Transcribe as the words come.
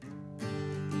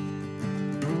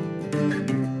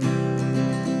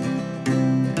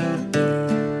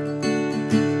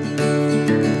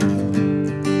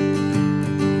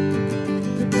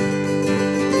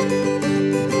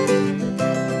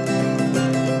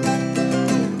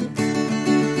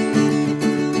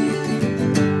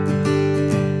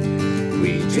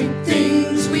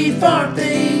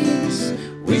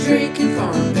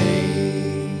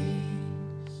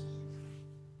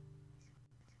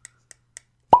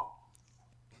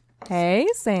Hey,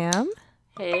 Sam.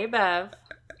 Hey, Bev.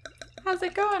 How's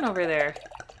it going over there?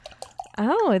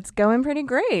 Oh, it's going pretty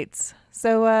great.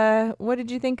 So, what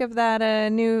did you think of that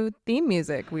new theme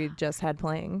music we just had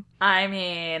playing? I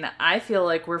mean, I feel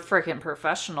like we're freaking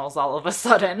professionals all of a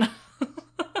sudden.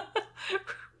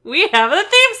 We have a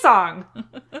theme song.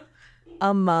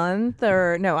 A month,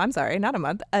 or no, I'm sorry, not a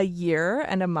month, a year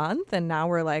and a month, and now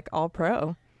we're like all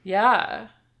pro. Yeah.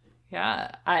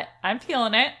 Yeah. I'm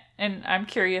feeling it, and I'm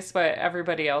curious what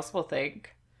everybody else will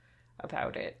think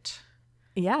about it.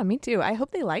 Yeah, me too. I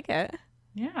hope they like it.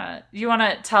 Yeah. You want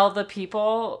to tell the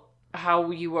people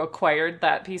how you acquired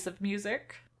that piece of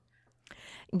music?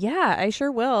 Yeah, I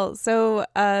sure will. So,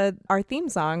 our theme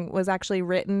song was actually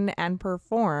written and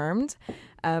performed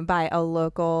by a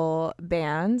local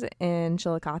band in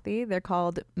Chillicothe. They're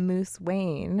called Moose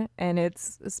Wayne, and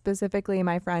it's specifically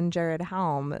my friend Jared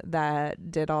Helm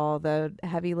that did all the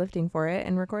heavy lifting for it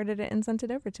and recorded it and sent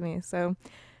it over to me. So,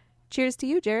 cheers to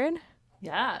you, Jared.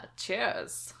 Yeah.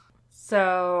 Cheers.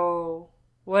 So,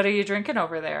 what are you drinking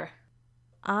over there?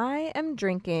 I am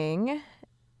drinking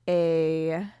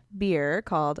a beer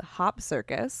called Hop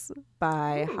Circus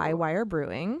by Ooh. Highwire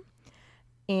Brewing,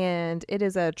 and it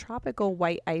is a tropical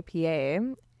white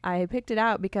IPA. I picked it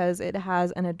out because it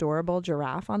has an adorable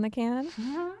giraffe on the can.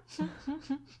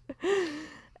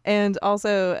 And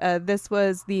also, this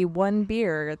was the one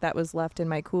beer that was left in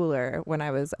my cooler when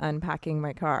I was unpacking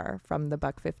my car from the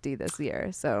Buck 50 this year.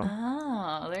 So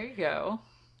Oh, there you go.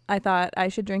 I thought I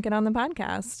should drink it on the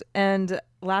podcast. And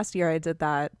last year I did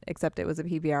that, except it was a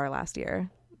PBR last year.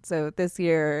 So this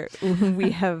year we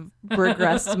have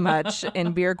progressed much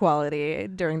in beer quality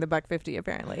during the Buck 50,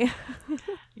 apparently.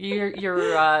 Your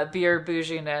beer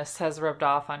bouginess has rubbed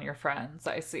off on your friends,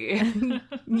 I see.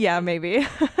 Yeah, maybe.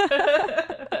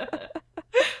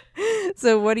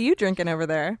 So what are you drinking over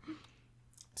there?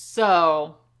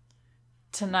 So,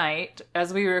 tonight,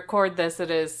 as we record this, it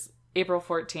is April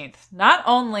 14th. Not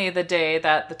only the day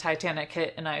that the Titanic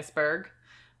hit an iceberg,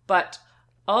 but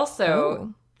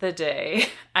also the day.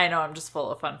 I know I'm just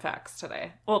full of fun facts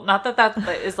today. Well, not that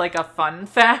is like a fun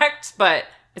fact, but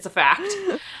it's a fact.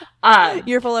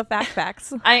 You're full of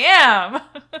facts. I am.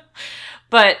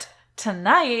 But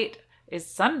tonight is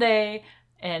Sunday,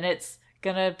 and it's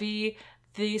gonna be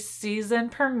the season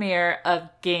premiere of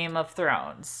Game of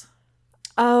Thrones.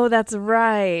 Oh, that's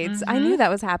right. I knew that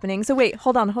was happening. So wait,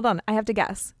 hold on. I have to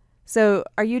guess. So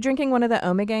are you drinking one of the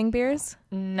Omegang beers?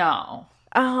 No.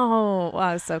 Oh, well,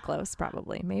 I was so close,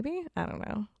 probably. Maybe? I don't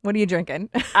know. What are you drinking?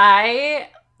 I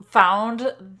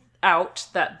found out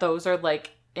that those are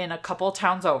like in a couple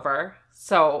towns over.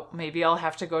 So maybe I'll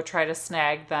have to go try to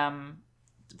snag them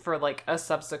for like a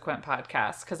subsequent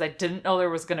podcast because I didn't know there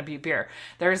was going to be beer.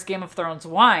 There's Game of Thrones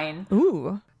wine.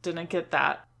 Ooh. Didn't get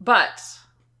that. But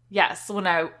yes, when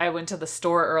I went to the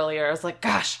store earlier, I was like,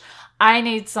 gosh, I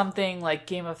need something like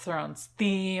Game of Thrones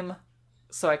theme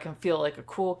so I can feel like a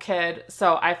cool kid.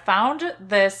 So I found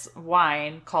this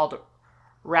wine called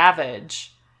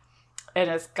Ravage. And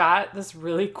it's got this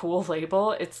really cool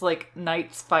label. It's like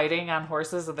knights fighting on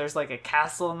horses, and there's like a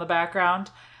castle in the background.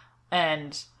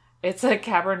 And it's a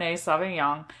Cabernet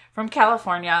Sauvignon from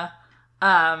California.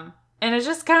 And it's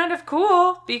just kind of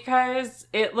cool because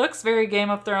it looks very Game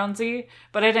of Thronesy,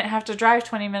 but I didn't have to drive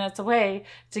 20 minutes away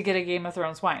to get a Game of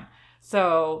Thrones wine.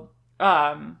 So,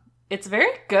 it's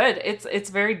very good. It's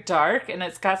very dark, and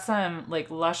it's got some like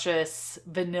luscious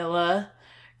vanilla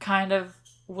kind of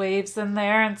waves in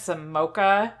there and some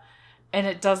mocha, and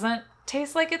it doesn't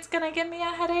taste like it's gonna give me a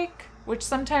headache, which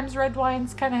sometimes red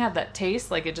wines kind of have that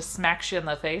taste, like it just smacks you in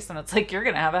the face and it's like you're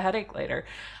gonna have a headache later.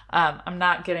 I'm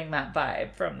not getting that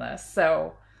vibe from this.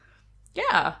 So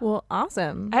yeah, Well,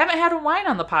 awesome. I haven't had a wine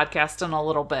on the podcast in a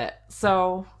little bit,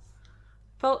 so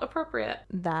felt appropriate.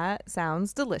 That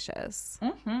sounds delicious.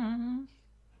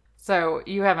 So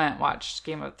you haven't watched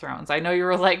Game of Thrones. I know you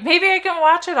were like, maybe I can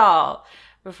watch it all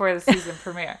before the season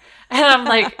premiere. And I'm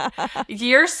like,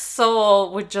 your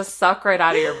soul would just suck right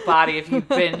out of your body if you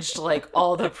binged like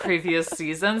all the previous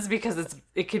seasons because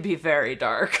it could be very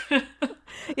dark. Yeah,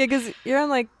 because you're on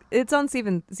like, it's on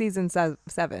season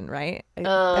 7, right?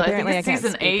 Apparently I think it's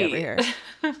season 8 over here.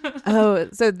 Oh,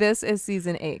 so this is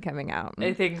season 8 coming out.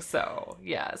 I think so,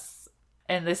 yes.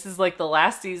 And this is like the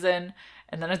last season,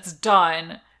 and then it's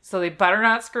done. So they better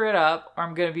not screw it up, or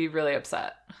I'm going to be really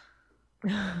upset.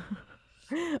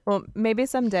 Well, maybe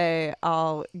someday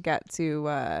I'll get to,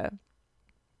 I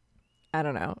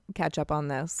don't know, catch up on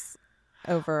this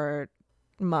over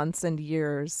months and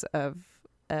years of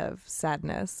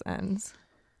sadness. And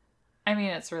I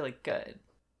mean, it's really good.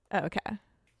 Okay.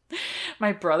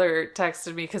 My brother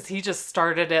texted me because he just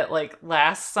started it like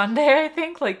last Sunday, I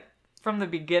think, like from the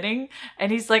beginning.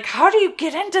 And he's like, how do you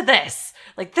get into this?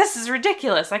 Like, this is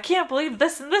ridiculous. I can't believe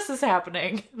this and this is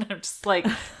happening. And I'm just like,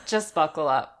 just buckle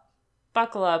up.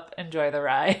 Buckle up. Enjoy the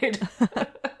ride.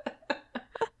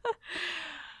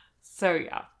 So,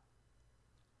 yeah.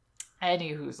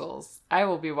 Any hoozles. I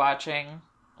will be watching.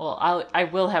 Well, I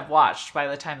will have watched by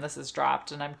the time this is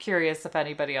dropped, and I'm curious if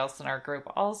anybody else in our group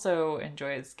also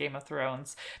enjoys Game of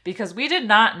Thrones, because we did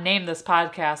not name this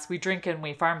podcast We Drink and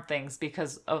We Farm Things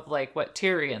because of like what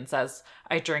Tyrion says,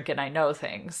 I drink and I know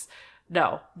things.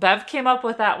 No, Bev came up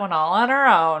with that one all on her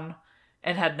own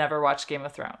and had never watched Game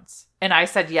of Thrones. And I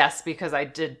said yes because I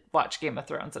did watch Game of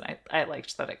Thrones, and I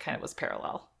liked that it kind of was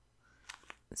parallel.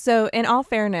 So in all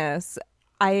fairness,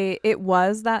 it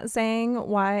was that saying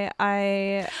why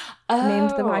I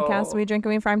named the podcast We Drink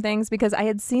and We Farm Things, because I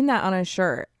had seen that on a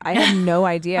shirt. I had no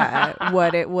idea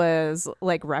what it was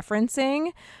like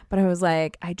referencing, but I was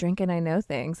like, I drink and I know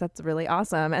things. That's really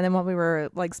awesome. And then while we were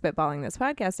like spitballing this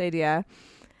podcast idea,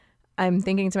 I'm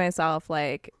thinking to myself,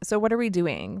 like, so what are we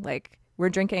doing? Like, we're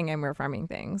drinking and we're farming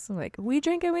things. I'm like, we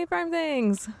drink and we farm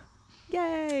things.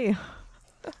 Yay.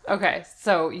 Okay,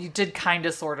 so you did kind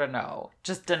of sort of know,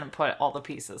 just didn't put all the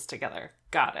pieces together.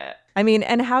 Got it. I mean,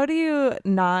 and how do you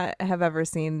not have ever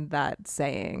seen that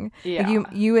saying? Yeah. Like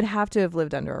you would have to have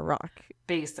lived under a rock.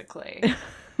 Basically.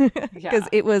 Because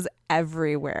it was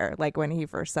everywhere, like when he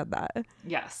first said that.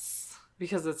 Yes,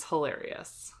 because it's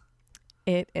hilarious.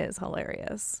 It is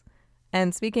hilarious.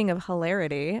 And speaking of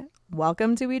hilarity,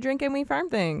 welcome to We Drink and We Farm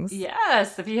Things.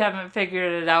 Yes, if you haven't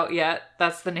figured it out yet,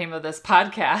 that's the name of this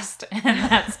podcast. And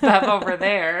that's Bev over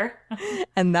there.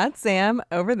 And that's Sam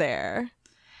over there.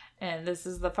 And this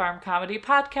is the Farm Comedy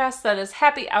Podcast that is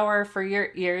happy hour for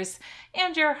your ears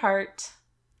and your heart.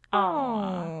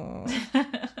 Aww.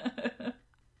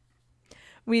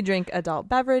 We drink adult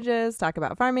beverages, talk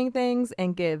about farming things,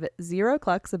 and give zero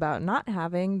clucks about not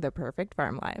having the perfect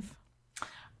farm life.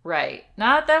 Right.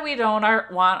 Not that we don't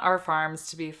want our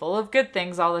farms to be full of good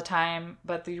things all the time,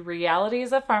 but the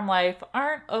realities of farm life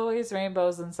aren't always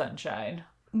rainbows and sunshine.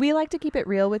 We like to keep it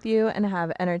real with you and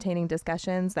have entertaining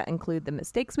discussions that include the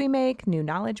mistakes we make, new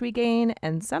knowledge we gain,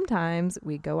 and sometimes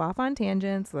we go off on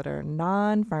tangents that are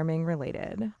non-farming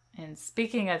related. And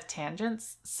speaking of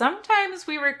tangents, sometimes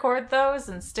we record those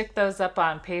and stick those up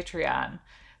on Patreon.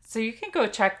 So you can go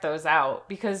check those out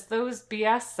because those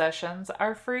BS sessions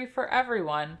are free for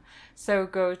everyone. So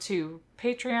go to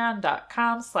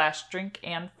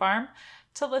patreon.com/drinkandfarm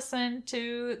to listen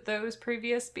to those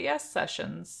previous BS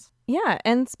sessions. Yeah,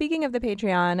 and speaking of the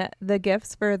Patreon, the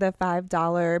gifts for the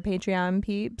 $5 Patreon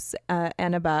peeps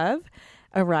and above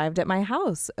arrived at my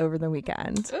house over the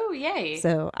weekend. Oh, yay.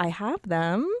 So I have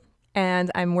them, and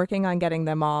I'm working on getting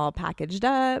them all packaged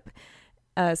up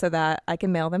so that I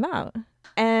can mail them out.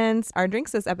 And our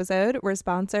drinks this episode were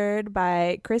sponsored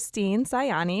by Christine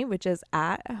Sayani, which is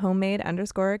at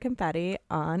homemade_confetti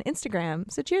on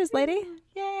Instagram. So cheers, lady.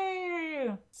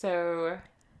 Yay. So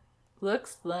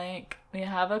looks like we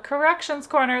have a corrections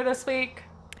corner this week.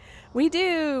 We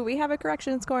do. We have a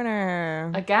corrections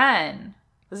corner. Again.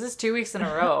 This is 2 weeks in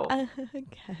a row.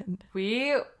 Again.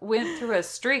 We went through a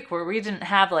streak where we didn't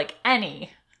have like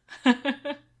any.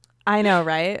 I know,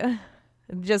 right?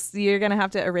 Just, you're going to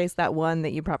have to erase that one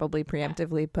that you probably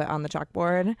preemptively put on the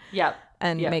chalkboard. Yep.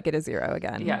 And make it a 0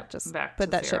 again. Yeah. Just back put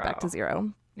to that 0. shit back to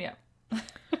 0. Yeah.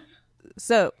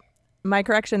 So my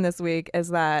correction this week is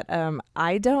that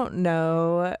I don't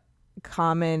know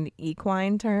common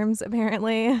equine terms,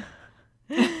 apparently.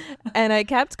 And I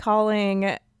kept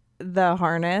calling the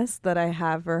harness that I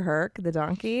have for Herc, the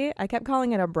donkey, I kept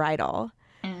calling it a bridle.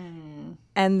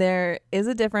 And there is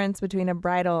a difference between a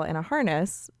bridle and a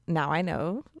harness. Now I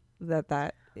know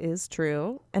that is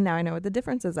true. And now I know what the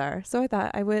differences are. So I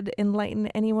thought I would enlighten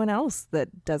anyone else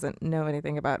that doesn't know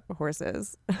anything about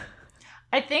horses.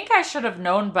 I think I should have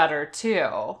known better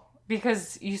too,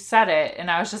 because you said it and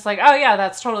I was just like, oh yeah,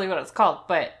 that's totally what it's called.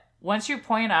 But once you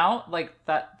point out like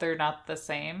that they're not the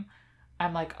same,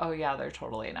 I'm like, oh yeah, they're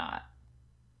totally not.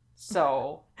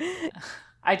 So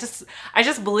I just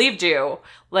believed you.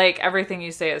 Like everything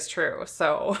you say is true.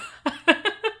 So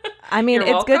I mean, You're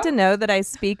it's welcome. good to know that I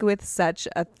speak with such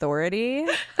authority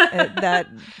that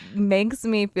makes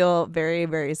me feel very,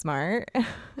 very smart.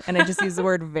 And I just use the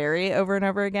word very over and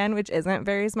over again, which isn't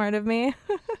very smart of me.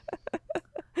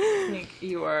 I think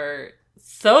you are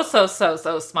so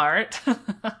smart.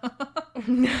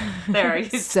 There, I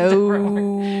used a different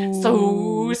word.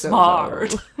 So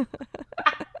smart.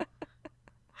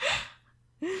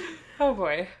 Oh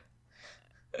boy.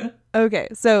 Okay,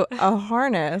 so a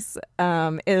harness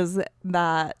is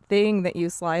that thing that you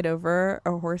slide over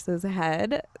a horse's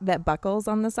head that buckles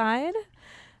on the side.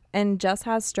 and just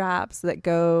has straps that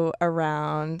go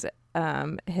around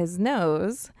his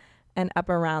nose and up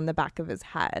around the back of his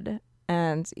head.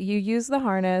 And you use the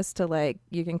harness to like,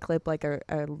 you can clip like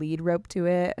a lead rope to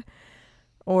it,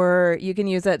 or you can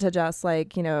use it to just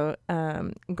like,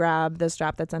 grab the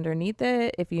strap that's underneath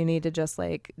it if you need to just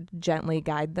like gently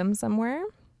guide them somewhere.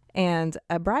 And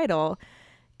a bridle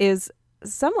is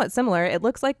somewhat similar. It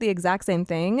looks like the exact same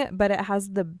thing, but it has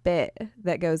the bit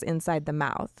that goes inside the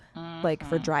mouth, like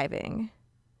for driving.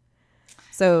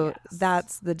 So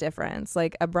that's the difference.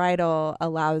 Like a bridle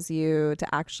allows you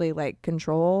to actually like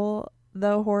control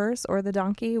the horse or the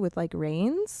donkey with like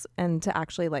reins and to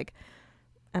actually like,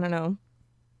 I don't know,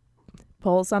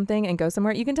 pull something and go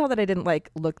somewhere. You can tell that I didn't like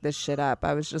look this shit up.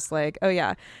 I was just like, oh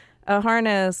yeah, a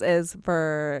harness is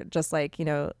for just like,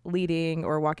 leading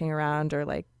or walking around or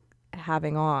like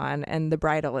having on, and the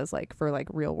bridle is like for like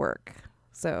real work.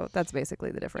 So that's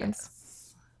basically the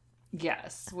difference.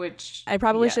 Yes, which I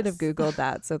probably should have Googled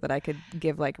that so that I could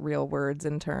give like real words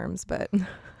and terms, but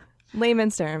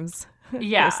layman's terms.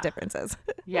 Yeah. There's differences.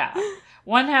 Yeah.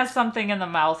 One has something in the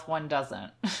mouth, one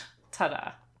doesn't.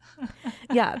 Ta-da.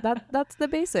 Yeah, that's the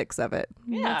basics of it.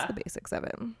 Yeah. That's the basics of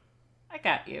it. I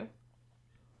got you.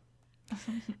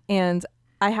 And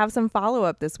I have some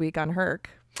follow-up this week on Herc.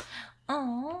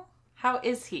 Oh, how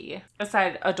is he?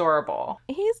 Aside adorable.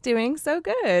 He's doing so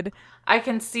good. I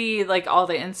can see like all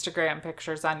the Instagram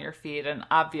pictures on your feed, and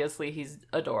obviously he's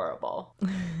adorable.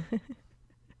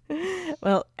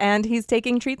 Well, and he's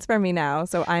taking treats from me now,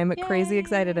 so I'm crazy Yay.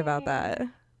 excited about that.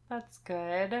 That's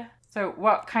good. So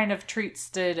what kind of treats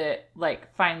did it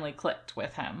like finally clicked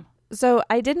with him? So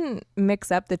I didn't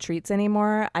mix up the treats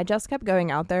anymore. I just kept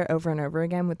going out there over and over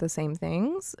again with the same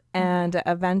things. And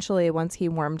eventually, once he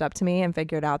warmed up to me and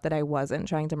figured out that I wasn't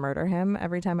trying to murder him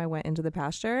every time I went into the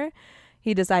pasture,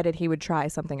 he decided he would try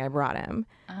something I brought him.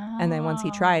 Oh. And then once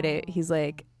he tried it, he's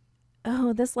like,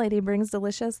 oh, this lady brings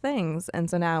delicious things. And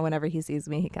so now whenever he sees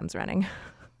me, he comes running.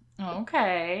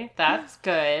 Okay, that's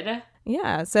good.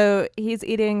 Yeah, so he's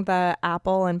eating the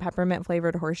apple and peppermint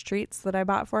flavored horse treats that I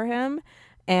bought for him.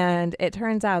 And it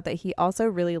turns out that he also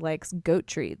really likes goat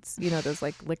treats, those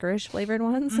like licorice flavored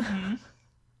ones.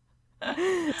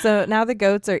 Mm-hmm. So now the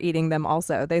goats are eating them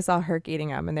also. They saw Herc eating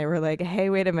them and they were like, hey,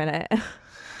 wait a minute.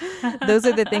 Those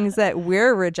are the things that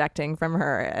we're rejecting from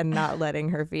her and not letting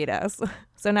her feed us.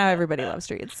 So now everybody loves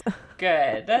treats.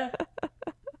 Good.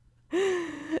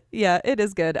 Yeah, it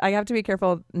is good. I have to be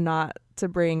careful not to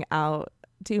bring out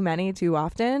too many too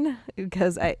often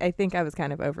because I think I was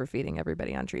kind of overfeeding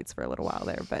everybody on treats for a little while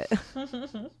there. But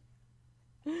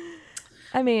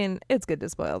I mean, it's good to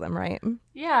spoil them, right?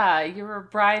 Yeah, you were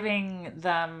bribing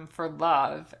them for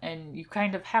love, and you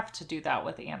kind of have to do that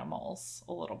with animals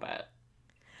a little bit.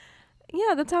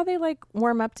 Yeah, that's how they like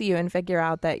warm up to you and figure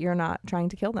out that you're not trying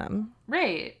to kill them.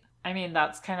 Right. I mean,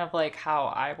 that's kind of like how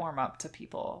I warm up to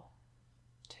people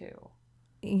too.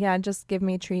 Yeah, just give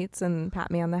me treats and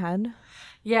pat me on the head.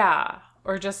 Yeah,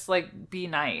 or just like be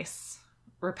nice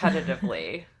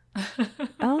repetitively.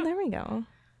 Oh, there we go.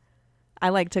 I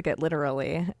like took it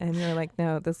literally, and you're like,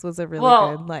 no, this was a really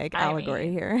good like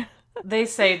allegory here. They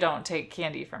say don't take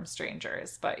candy from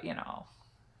strangers, but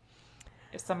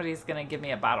if somebody's gonna give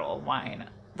me a bottle of wine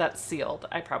that's sealed,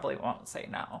 I probably won't say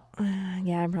no.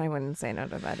 Yeah, I probably wouldn't say no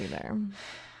to that either.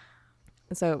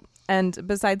 So, and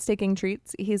besides taking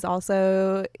treats, he's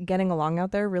also getting along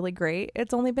out there really great.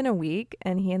 It's only been a week,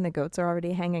 and he and the goats are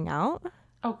already hanging out.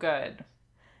 Oh, good.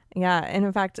 Yeah, and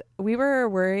in fact, we were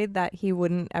worried that he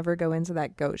wouldn't ever go into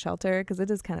that goat shelter because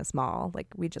it is kind of small. Like,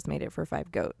 we just made it for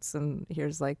 5 goats, and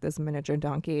here's like this miniature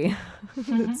donkey.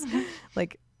 It's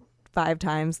like 5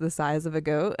 times the size of a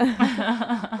goat.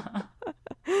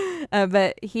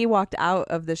 But he walked out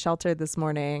of the shelter this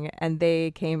morning, and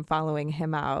they came following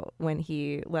him out when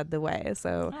he led the way.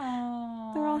 So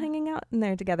Aww. They're all hanging out in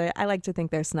there together. I like to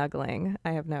think they're snuggling.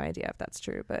 I have no idea if that's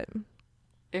true, but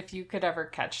if you could ever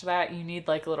catch that, you need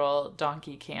like a little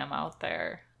donkey cam out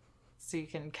there so you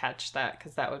can catch that,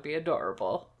 because that would be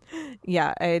adorable.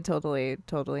 Yeah, I totally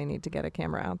need to get a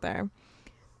camera out there.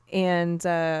 And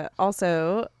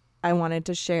also, I wanted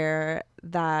to share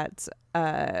that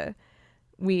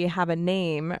we have a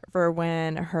name for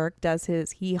when Herc does his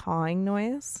hee-hawing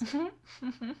noise.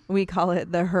 We call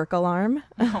it the Herc alarm.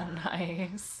 Oh,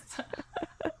 nice.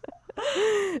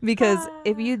 Because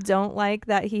if you don't like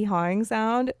that hee-hawing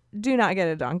sound, do not get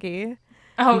a donkey.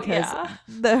 Oh, because yeah.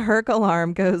 The Herc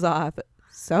alarm goes off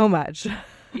so much.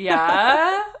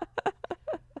 Yeah.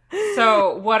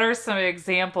 So what are some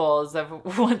examples of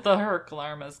what the Herc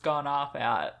alarm has gone off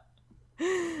at?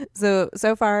 So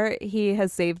far, he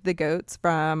has saved the goats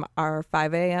from our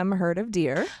 5 a.m. herd of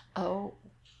deer. Oh.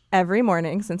 every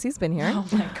morning since he's been here. Oh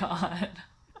my God.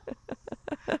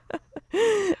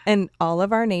 And all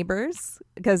of our neighbors,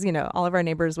 because, all of our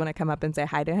neighbors want to come up and say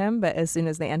hi to him. But as soon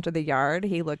as they enter the yard,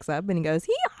 he looks up and he goes,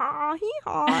 hee-haw,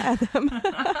 hee-haw at them.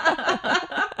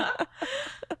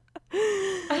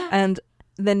 And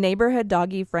the neighborhood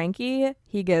doggy, Frankie,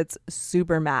 he gets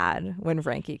super mad when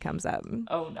Frankie comes up.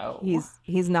 Oh, no.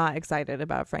 He's not excited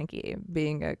about Frankie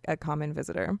being a common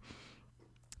visitor.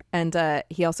 And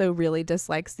he also really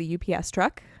dislikes the UPS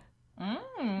truck.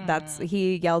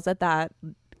 He yells at that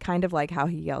kind of like how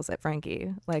he yells at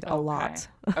Frankie, like a lot.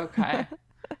 Okay.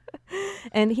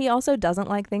 And he also doesn't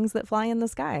like things that fly in the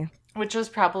sky. Which is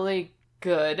probably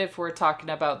good if we're talking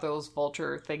about those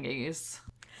vulture thingies.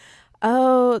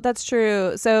 Oh, that's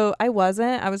true. So I was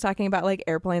talking about like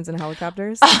airplanes and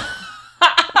helicopters.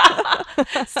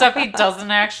 Stuff he doesn't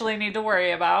actually need to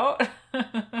worry about.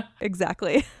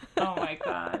 Exactly. Oh my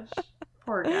gosh.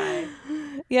 Poor guy.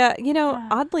 Yeah,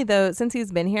 oddly though, since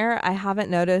he's been here, I haven't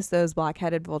noticed those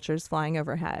black-headed vultures flying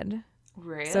overhead.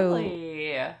 Really? So,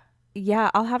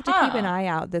 yeah, I'll have to keep an eye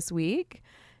out this week.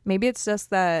 Maybe it's just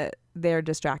that they're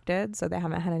distracted, so they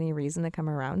haven't had any reason to come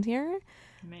around here.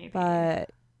 Maybe.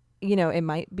 But, it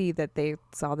might be that they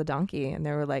saw the donkey and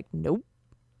they were like, nope,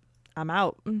 I'm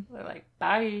out. They're like,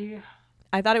 bye.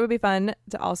 I thought it would be fun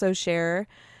to also share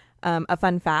a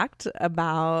fun fact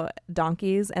about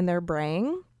donkeys and their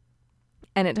braying.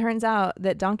 And it turns out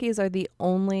that donkeys are the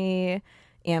only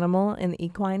animal in the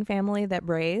equine family that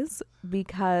brays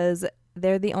because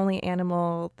they're the only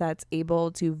animal that's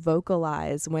able to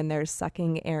vocalize when they're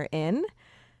sucking air in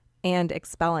and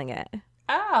expelling it.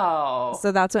 Oh.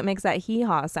 So that's what makes that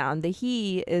hee-haw sound. The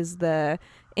hee is the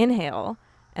inhale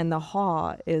and the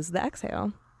haw is the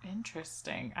exhale.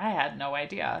 Interesting. I had no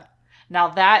idea. Now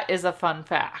that is a fun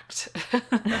fact.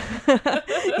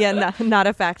 Yeah, not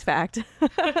a fact.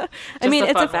 I mean,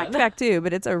 it's a one. fact too,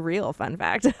 but it's a real fun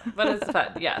fact. But it's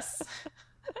fun, yes.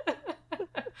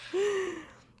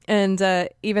 And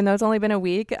even though it's only been a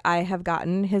week, I have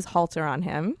gotten his halter on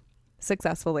him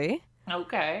successfully.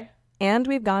 Okay. And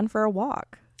we've gone for a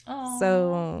walk. Oh.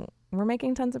 So we're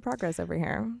making tons of progress over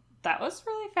here. That was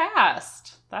really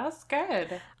fast. That was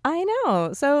good. I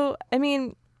know. So, I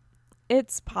mean,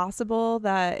 it's possible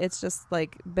that it's just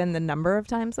like been the number of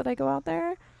times that I go out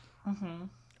there. Mm-hmm.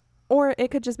 Or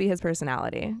it could just be his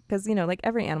personality. Because, like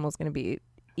every animal is going to be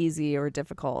easy or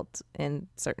difficult in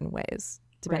certain ways,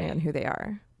 depending on who they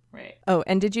are. Right. Oh,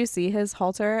 and did you see his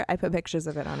halter? I put pictures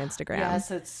of it on Instagram. Yes,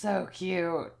 it's so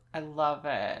cute. I love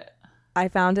it. I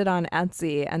found it on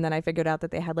Etsy, and then I figured out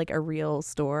that they had like a real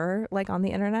store like on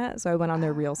the internet. So I went on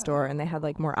their real store and they had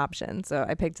like more options. So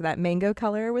I picked that mango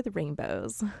color with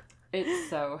rainbows. It's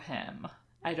so him.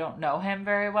 I don't know him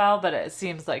very well, but it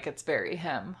seems like it's very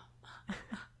him.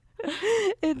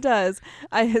 It does.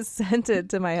 I sent it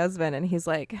to my husband and he's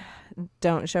like,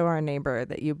 don't show our neighbor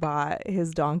that you bought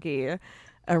his donkey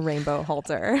a rainbow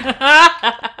halter.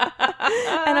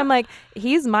 And I'm like,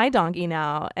 he's my donkey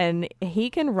now and he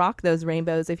can rock those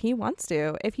rainbows if he wants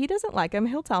to. If he doesn't like them,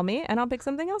 he'll tell me and I'll pick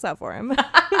something else out for him.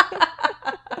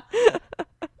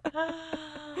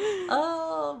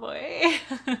 Oh boy.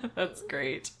 That's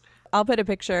great. I'll put a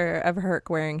picture of Herc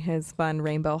wearing his fun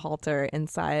rainbow halter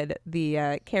inside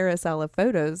the carousel of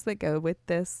photos that go with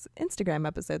this Instagram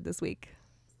episode this week.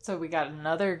 So we got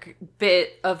another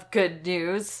bit of good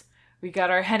news. We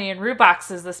got our Henny and Rue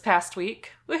boxes this past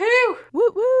week. Woohoo!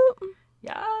 Woot woot!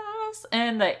 Yes!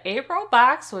 And the April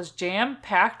box was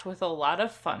jam-packed with a lot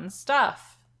of fun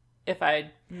stuff, if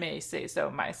I may say so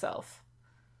myself.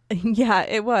 Yeah,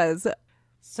 it was.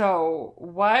 So,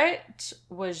 what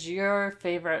was your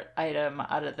favorite item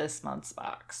out of this month's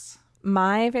box?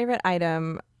 My favorite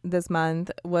item this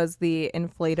month was the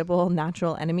inflatable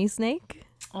natural enemy snake.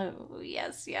 Oh,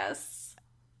 yes, yes.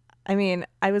 I mean,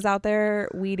 I was out there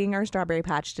weeding our strawberry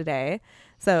patch today.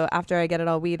 So after I get it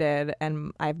all weeded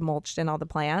and I've mulched in all the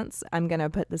plants, I'm going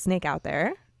to put the snake out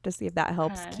there to see if that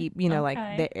helps keep,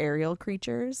 like the aerial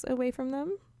creatures away from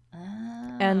them.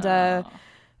 Oh. And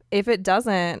if it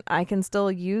doesn't, I can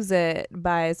still use it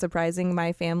by surprising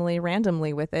my family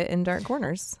randomly with it in dark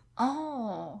corners.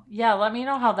 Oh, yeah. Let me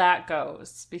know how that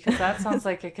goes because that sounds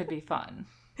like it could be fun.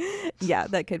 Yeah,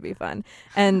 that could be fun.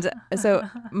 And so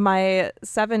my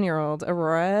 7-year-old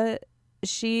Aurora,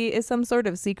 she is some sort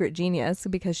of secret genius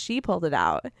because she pulled it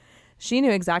out. She knew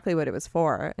exactly what it was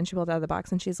for. And she pulled it out of the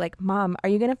box and she's like, Mom, are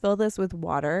you going to fill this with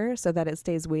water so that it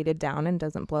stays weighted down and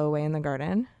doesn't blow away in the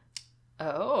garden?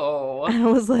 Oh. And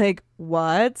I was like,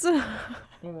 what?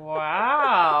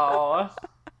 Wow.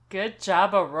 Good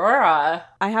job, Aurora.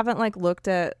 I haven't looked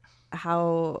at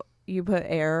how you put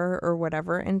air or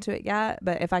whatever into it yet,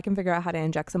 but if I can figure out how to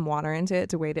inject some water into it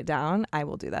to weight it down, I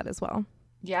will do that as well.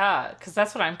 Yeah, because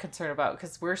that's what I'm concerned about,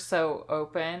 because we're so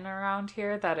open around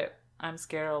here that I'm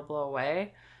scared it'll blow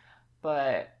away.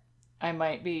 But I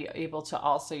might be able to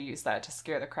also use that to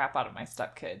scare the crap out of my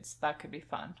stepkids. That could be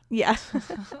fun. Yeah.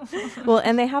 Well,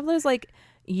 and they have those like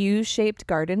U-shaped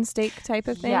garden stake type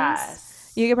of things.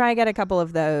 Yes. You could probably get a couple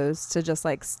of those to just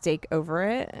like stake over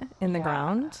it in the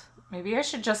ground. Maybe I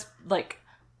should just like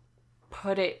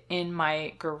put it in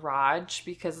my garage,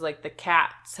 because like the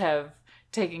cats have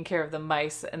taken care of the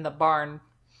mice in the barn,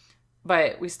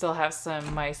 but we still have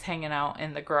some mice hanging out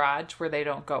in the garage where they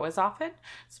don't go as often.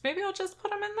 So maybe I'll just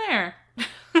put them in there.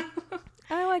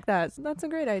 I like that. That's a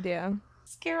great idea.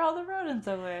 Scare all the rodents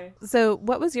away. So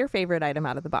what was your favorite item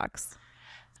out of the box?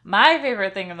 My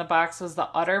favorite thing in the box was the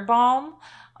udder balm,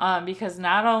 because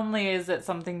not only is it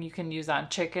something you can use on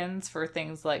chickens for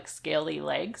things like scaly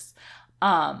legs,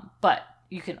 but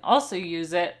you can also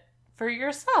use it for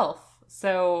yourself.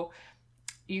 So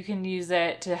you can use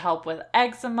it to help with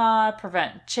eczema,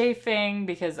 prevent chafing,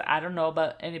 because I don't know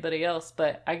about anybody else,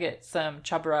 but I get some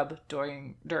chub rub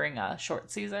during a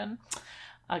short season.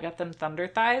 I got them thunder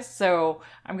thighs, so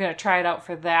I'm going to try it out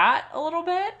for that a little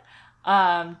bit.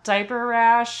 Diaper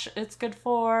rash, it's good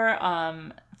for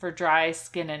dry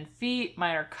skin and feet,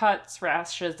 minor cuts,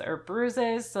 rashes, or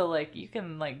bruises. So like you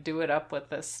can like do it up with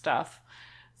this stuff.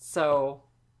 So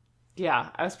yeah,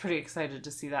 I was pretty excited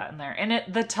to see that in there.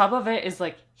 And the tub of it is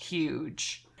like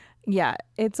huge. Yeah,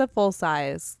 it's a full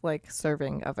size like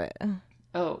serving of it.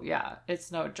 Oh yeah,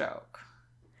 it's no joke.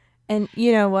 And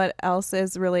you know what else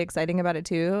is really exciting about it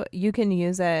too? You can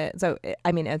use it. So,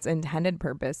 I mean, its intended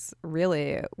purpose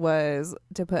really was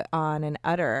to put on an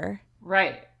udder.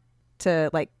 Right. To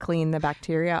like clean the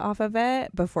bacteria off of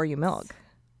it before you milk.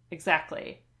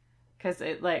 Exactly. Because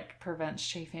it like prevents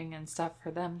chafing and stuff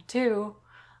for them too.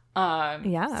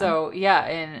 Yeah. So yeah,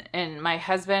 and my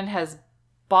husband has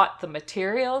bought the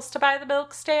materials to buy the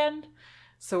milk stand.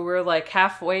 So we're like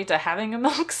halfway to having a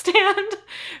milk stand,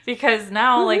 because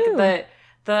now like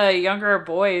the younger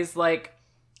boys, like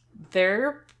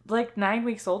they're like 9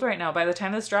 weeks old right now. By the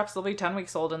time this drops, they'll be 10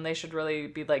 weeks old, and they should really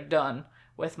be like done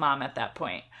with mom at that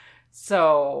point.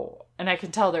 So, and I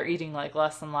can tell they're eating like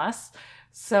less and less.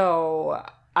 So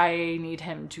I need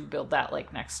him to build that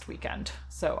like next weekend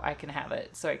so I can have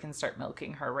it, so I can start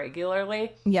milking her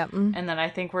regularly. Yep. And then I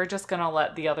think we're just going to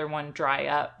let the other one dry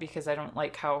up, because I don't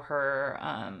like how her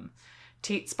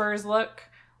teat spurs look,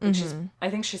 which is, I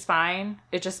think she's fine.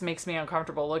 It just makes me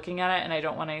uncomfortable looking at it, and I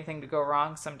don't want anything to go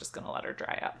wrong. So I'm just going to let her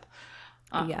dry up.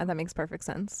 Yeah, that makes perfect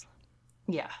sense.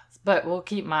 Yeah, but we'll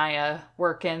keep Maya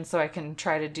working so I can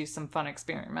try to do some fun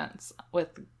experiments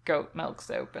with goat milk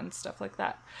soap and stuff like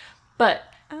that. But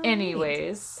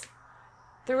anyways,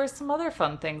 there were some other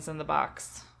fun things in the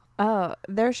box. Oh,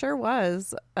 there sure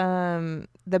was. The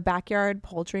Backyard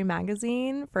Poultry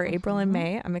Magazine for April and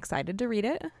May. I'm excited to read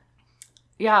it.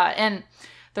 Yeah, and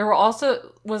there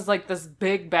was like this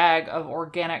big bag of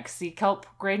organic sea kelp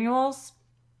granules,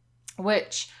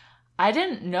 which I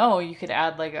didn't know you could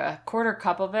add like a quarter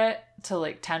cup of it to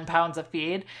like 10 pounds of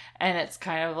feed. And it's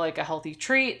kind of like a healthy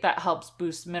treat that helps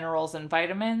boost minerals and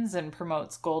vitamins and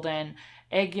promotes golden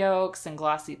egg yolks and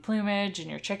glossy plumage in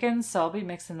your chickens. So I'll be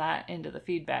mixing that into the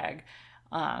feed bag.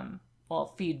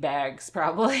 Well, feed bags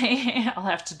probably. I'll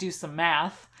have to do some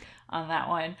math on that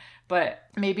one. But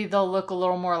maybe they'll look a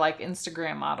little more like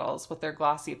Instagram models with their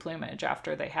glossy plumage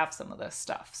after they have some of this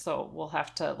stuff. So we'll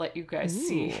have to let you guys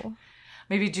see.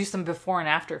 Maybe do some before and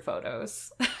after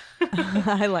photos.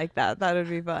 I like that. That would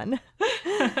be fun.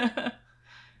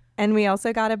 And we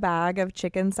also got a bag of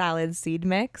chicken salad seed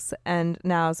mix. And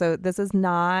now, so this is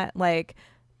not like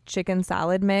chicken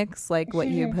salad mix, like what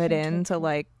you put into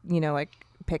like, you know, like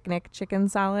picnic chicken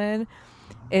salad.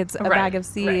 It's a bag of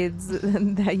seeds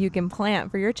that you can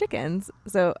plant for your chickens.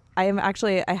 So I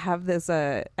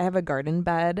have a garden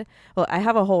bed. Well, I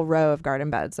have a whole row of garden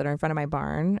beds that are in front of my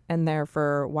barn, and they're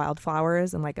for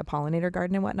wildflowers and like a pollinator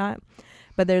garden and whatnot.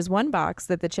 But there's one box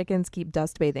that the chickens keep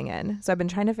dust bathing in. So I've been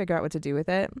trying to figure out what to do with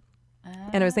it.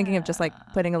 And I was thinking of just like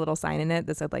putting a little sign in it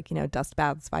that said like, you know, dust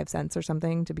baths 5 cents or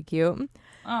something to be cute.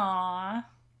 Aww.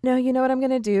 No, you know what I'm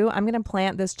going to do? I'm going to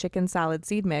plant this chicken salad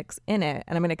seed mix in it,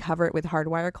 and I'm going to cover it with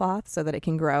hardwire cloth so that it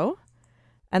can grow.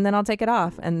 And then I'll take it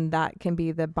off, and that can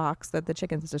be the box that the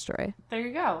chickens destroy. There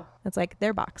you go. It's like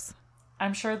their box.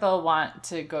 I'm sure they'll want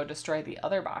to go destroy the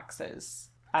other boxes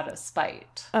out of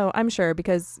spite. Oh, I'm sure,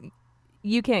 because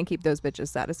you can't keep those bitches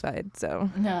satisfied,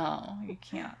 so. No, you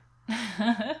can't.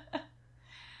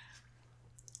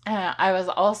 I was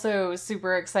also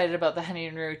super excited about the Henny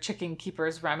and Roo Chicken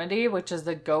Keeper's Remedy, which is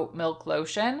the goat milk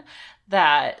lotion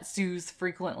that soothes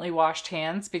frequently washed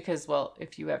hands because, well,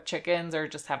 if you have chickens or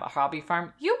just have a hobby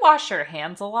farm, you wash your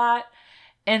hands a lot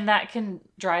and that can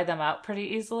dry them out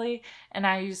pretty easily. And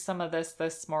I used some of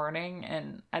this morning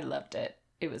and I loved it.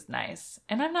 It was nice.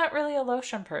 And I'm not really a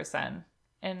lotion person.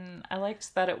 And I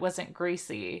liked that it wasn't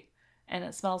greasy and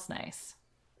it smells nice.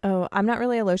 Oh, I'm not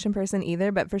really a lotion person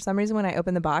either, but for some reason when I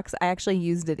opened the box, I actually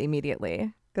used it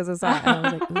immediately because I saw it and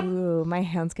I was like, ooh, my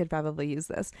hands could probably use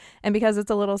this. And because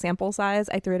it's a little sample size,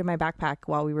 I threw it in my backpack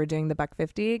while we were doing the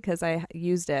 $1.50 because I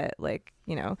used it like,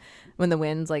 when the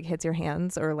wind like hits your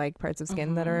hands or like parts of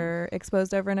skin that are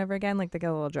exposed over and over again, like they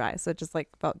get a little dry. So it just like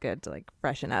felt good to like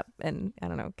freshen up and I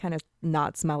don't know, kind of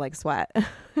not smell like sweat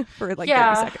for like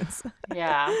 30 seconds.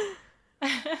 Yeah.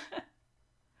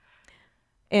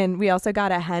 And we also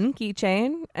got a hen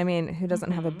keychain. I mean, who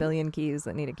doesn't have a billion keys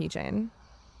that need a keychain?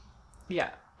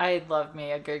 Yeah, I love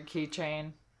me a good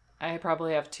keychain. I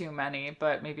probably have too many,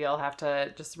 but maybe I'll have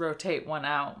to just rotate one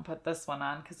out and put this one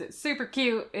on because it's super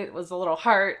cute. It was a little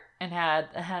heart and had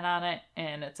a hen on it,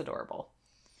 and it's adorable.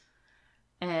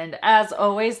 And as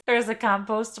always, there's a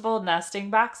compostable nesting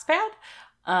box pad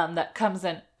that comes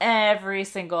in every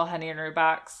single Henny and Roo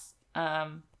box.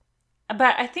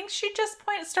 But I think she just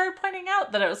started pointing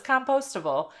out that it was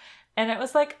compostable. And it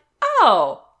was like,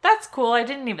 oh, that's cool. I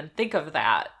didn't even think of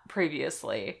that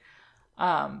previously.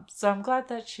 So I'm glad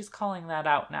that she's calling that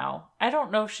out now. I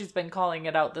don't know if she's been calling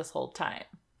it out this whole time,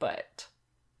 but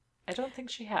I don't think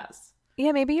she has.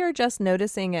 Yeah, maybe you're just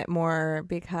noticing it more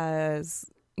because,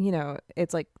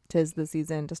 it's like 'tis the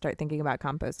season to start thinking about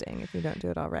composting if you don't do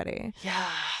it already. Yes,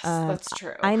 that's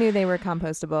true. I knew they were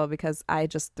compostable because I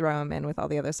just throw them in with all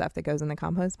the other stuff that goes in the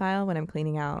compost pile when I'm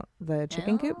cleaning out the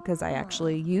chicken coop because I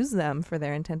actually use them for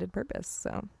their intended purpose.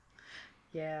 So,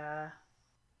 yeah.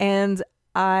 And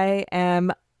I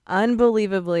am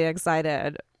unbelievably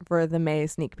excited for the May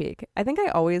sneak peek. I think I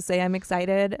always say I'm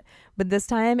excited, but this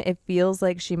time it feels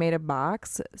like she made a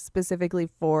box specifically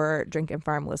for Drink and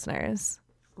Farm listeners.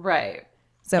 Right.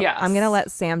 So yes. I'm going to let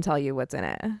Sam tell you what's in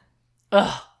it.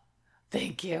 Oh,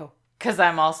 thank you. Because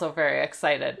I'm also very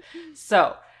excited.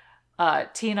 So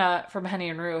Tina from Henny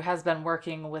and Roo has been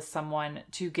working with someone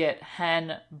to get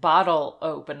hen bottle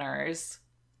openers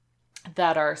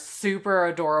that are super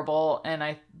adorable. And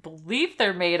I believe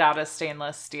they're made out of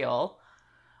stainless steel.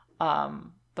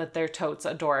 But they're totes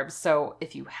adorbs. So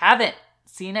if you haven't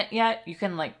seen it yet, you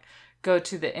can go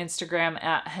to the Instagram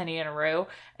at Henny and Roo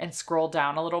and scroll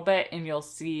down a little bit and you'll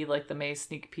see the May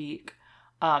sneak peek.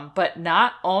 But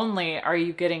not only are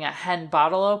you getting a hen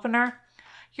bottle opener,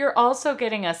 you're also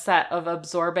getting a set of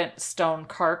absorbent stone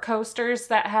car coasters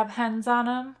that have hens on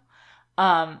them.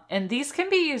 And these can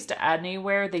be used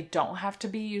anywhere. They don't have to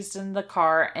be used in the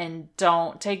car, and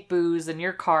don't take booze in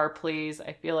your car, please.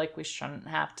 I feel like we shouldn't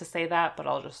have to say that, but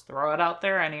I'll just throw it out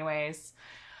there anyways.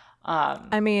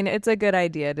 I mean, it's a good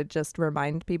idea to just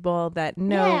remind people that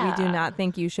no, we do not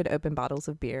think you should open bottles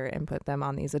of beer and put them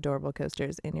on these adorable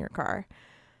coasters in your car.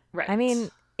 Right. I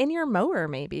mean, in your mower,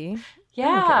 maybe.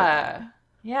 Yeah.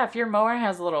 Yeah, if your mower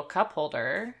has a little cup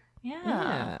holder.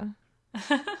 Yeah.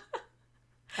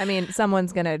 I mean,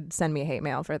 someone's going to send me hate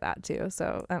mail for that too.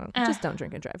 So just don't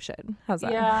drink and drive shit. How's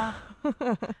that? Yeah.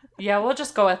 Yeah, we'll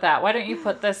just go with that. Why don't you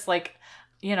put this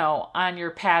on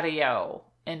your patio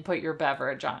and put your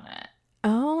beverage on it?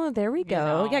 Oh, there we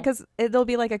go. Yeah, because it'll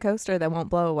be like a coaster that won't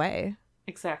blow away.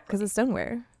 Exactly. Because it's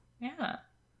stoneware. Yeah.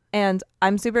 And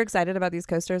I'm super excited about these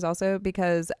coasters also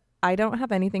because I don't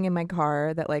have anything in my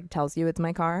car that tells you it's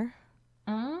my car.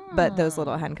 But those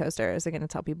little hen coasters are going to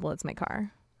tell people it's my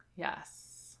car.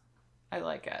 Yes. I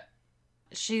like it.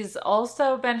 She's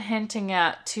also been hinting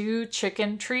at 2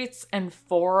 chicken treats and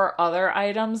 4 other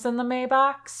items in the May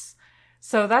box.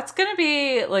 So that's going to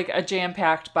be a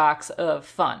jam-packed box of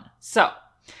fun. So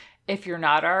if you're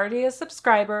not already a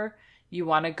subscriber, you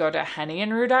want to go to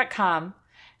hennyandroo.com.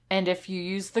 And if you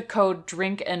use the code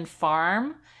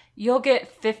DRINKANDFARM, you'll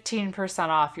get 15%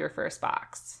 off your first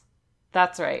box.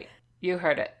 That's right. You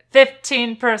heard it.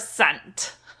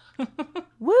 15%.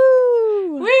 Woo!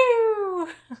 Woo!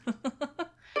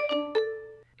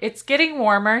 It's getting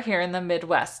warmer here in the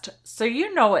Midwest, so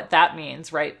you know what that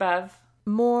means, right, Bev?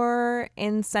 More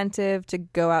incentive to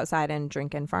go outside and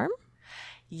drink and farm?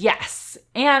 Yes.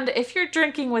 And if you're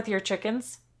drinking with your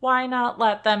chickens, why not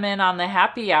let them in on the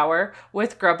happy hour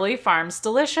with Grubbly Farms'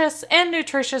 delicious and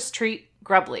nutritious treat,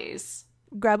 Grubblies?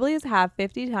 Grubblies have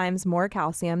 50 times more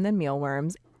calcium than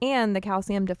mealworms, And the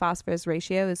calcium to phosphorus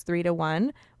ratio is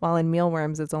 3-1, while in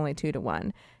mealworms it's only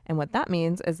 2-1. And what that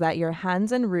means is that your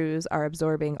hens and roos are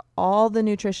absorbing all the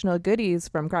nutritional goodies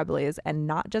from Grubblies and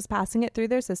not just passing it through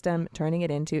their system, turning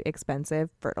it into expensive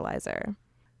fertilizer.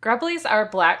 Grubblies are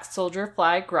black soldier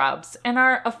fly grubs and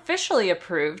are officially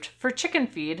approved for chicken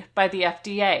feed by the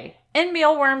FDA, and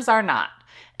mealworms are not.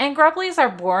 And Grubblies are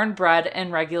born, bred,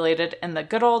 and regulated in the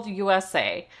good old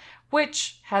USA,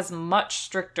 which has much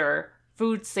stricter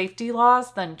food safety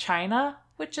laws than China,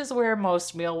 which is where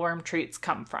most mealworm treats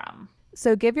come from.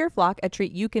 So give your flock a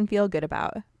treat you can feel good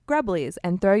about. Grubblies,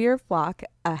 and throw your flock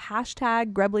a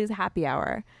hashtag Grubblies Happy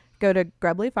Hour. Go to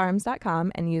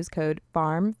grubblyfarms.com and use code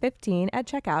FARM15 at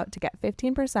checkout to get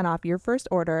 15% off your first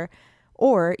order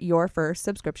or your first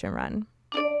subscription run.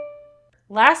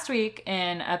 Last week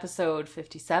in episode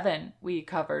 57, we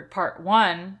covered part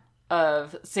 1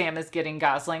 of Sam is Getting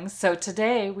Goslings. So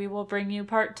today we will bring you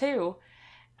part 2.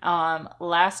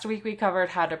 Last week we covered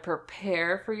how to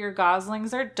prepare for your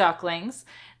goslings or ducklings.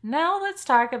 Now let's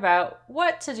talk about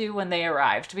what to do when they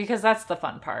arrived, because that's the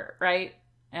fun part, right?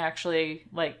 Actually,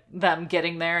 like them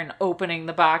getting there and opening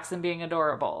the box and being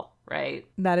adorable, right?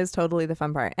 That is totally the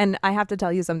fun part. And I have to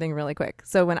tell you something really quick.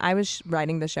 So when I was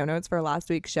writing the show notes for last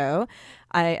week's show,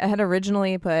 I had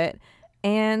originally put,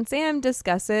 and Sam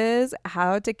discusses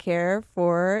how to care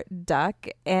for duck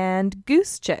and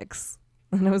goose chicks.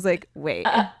 And I was like, wait,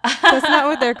 that's not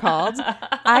what they're called.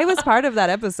 I was part of that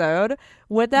episode.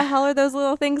 What the hell are those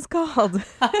little things called?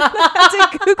 I had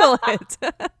to Google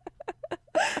it.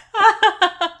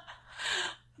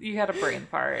 You had a brain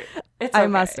fart. It's okay. I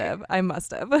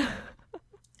must have.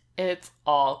 It's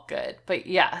all good. But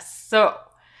yes, so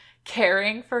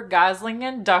caring for gosling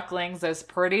and ducklings is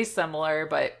pretty similar,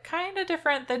 but kind of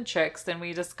different than chicks. And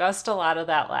we discussed a lot of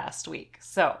that last week.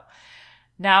 So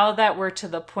now that we're to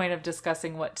the point of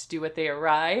discussing what to do when they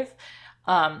arrive,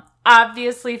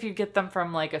 obviously if you get them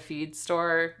from like a feed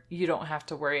store, you don't have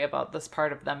to worry about this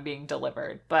part of them being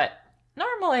delivered. But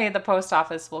normally the post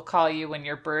office will call you when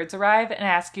your birds arrive and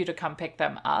ask you to come pick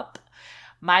them up.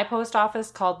 My post office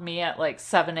called me at like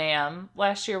 7 a.m.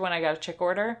 last year when I got a chick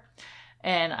order,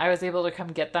 and I was able to come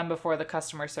get them before the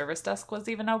customer service desk was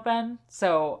even open.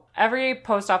 So every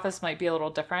post office might be a little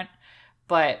different,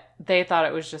 but they thought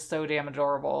it was just so damn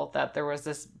adorable that there was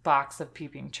this box of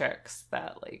peeping chicks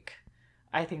that, like,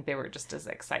 I think they were just as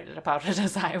excited about it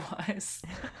as I was.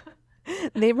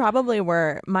 They probably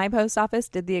were. My post office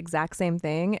did the exact same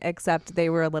thing, except they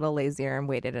were a little lazier and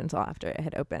waited until after it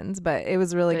had opened. But it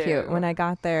was really cute. When I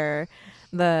got there,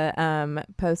 the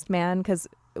postman, because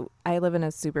I live in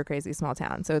a super crazy small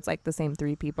town, so it's like the same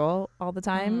 3 people all the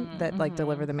time that like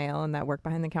deliver the mail and that work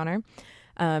behind the counter.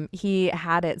 He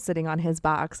had it sitting on his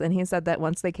box, and he said that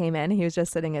once they came in, he was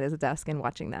just sitting at his desk and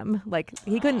watching them. Like,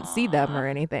 he couldn't see them or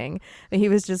anything, but he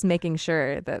was just making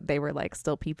sure that they were like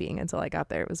still peeping until I got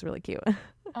there. It was really cute.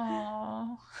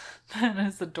 Oh, that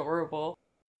is adorable.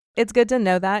 It's good to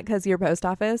know that, because your post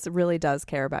office really does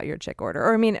care about your chick order.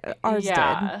 Or I mean, ours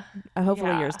did.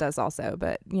 Hopefully yours does also,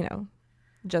 but you know,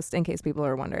 just in case people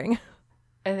are wondering.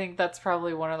 I think that's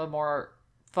probably one of the more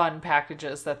fun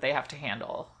packages that they have to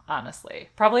handle, honestly.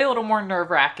 Probably a little more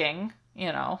nerve-wracking,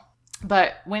 you know.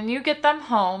 But when you get them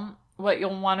home, what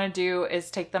you'll want to do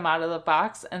is take them out of the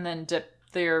box and then dip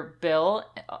their bill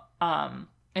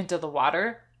into the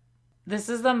water. This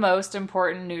is the most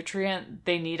important nutrient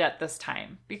they need at this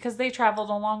time because they traveled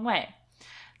a long way.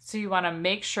 So you want to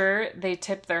make sure they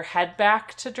tip their head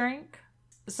back to drink.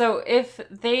 So if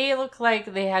they look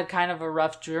like they had kind of a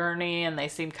rough journey and they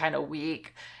seem kind of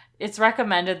weak, it's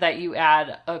recommended that you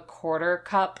add a 1/4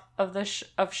 cup of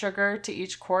of sugar to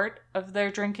each quart of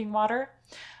their drinking water,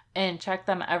 and check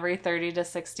them every 30 to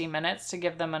 60 minutes to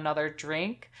give them another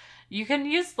drink. You can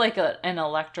use like an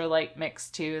electrolyte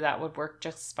mix too. That would work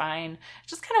just fine.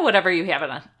 Just kind of whatever you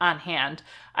have on hand.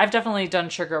 I've definitely done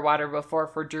sugar water before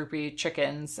for droopy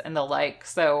chickens and the like.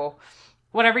 So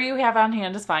whatever you have on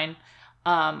hand is fine.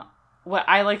 What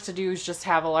I like to do is just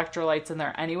have electrolytes in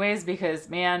there anyways, because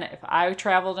man, if I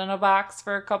traveled in a box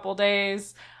for a couple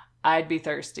days, I'd be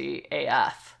thirsty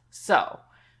AF. So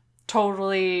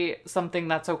totally something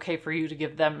that's okay for you to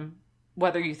give them,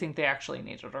 whether you think they actually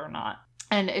need it or not.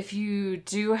 And if you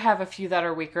do have a few that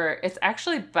are weaker, it's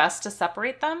actually best to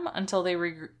separate them until they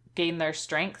regain their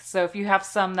strength. So if you have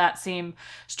some that seem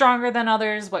stronger than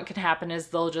others, what can happen is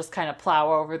they'll just kind of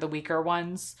plow over the weaker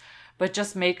ones. But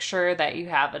just make sure that you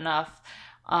have enough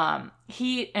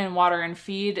heat and water and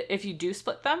feed if you do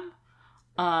split them.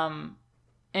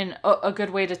 And a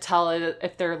good way to tell it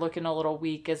if they're looking a little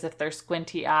weak is if they're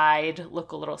squinty-eyed,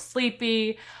 look a little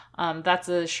sleepy. That's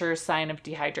a sure sign of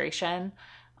dehydration.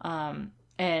 And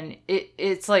And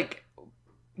it's like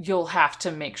you'll have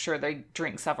to make sure they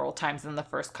drink several times in the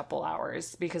first couple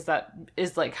hours, because that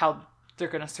is like how they're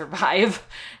going to survive.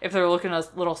 If they're looking a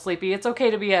little sleepy, it's okay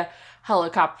to be a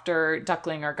helicopter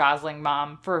duckling or gosling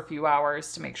mom for a few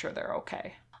hours to make sure they're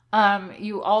okay.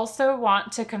 You also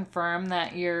want to confirm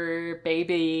that your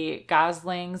baby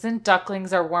goslings and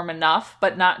ducklings are warm enough,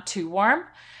 but not too warm.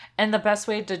 And the best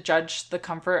way to judge the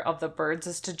comfort of the birds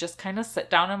is to just kind of sit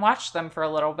down and watch them for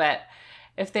a little bit.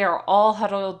 If they are all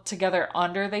huddled together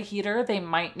under the heater, they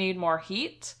might need more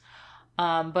heat.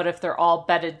 But if they're all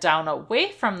bedded down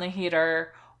away from the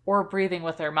heater or breathing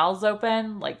with their mouths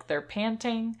open, like they're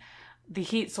panting, the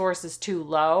heat source is too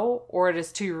low or it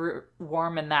is too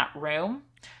warm in that room.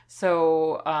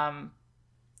 So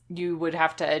you would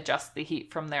have to adjust the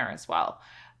heat from there as well,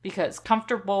 because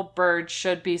comfortable birds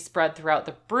should be spread throughout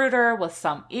the brooder with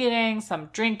some eating, some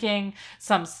drinking,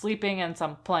 some sleeping, and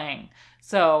some playing.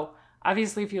 So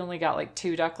obviously if you only got like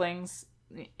 2 ducklings,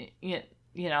 you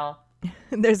know,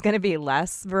 there's going to be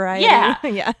less variety.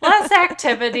 Yeah. Less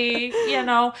activity,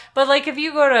 But like if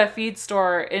you go to a feed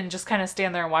store and just kind of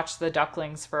stand there and watch the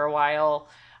ducklings for a while,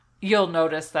 you'll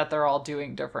notice that they're all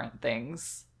doing different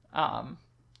things.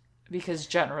 Because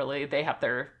generally they have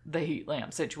the heat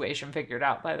lamp situation figured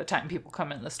out by the time people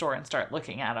come in the store and start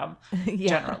looking at them.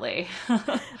 Generally.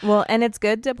 Well, and it's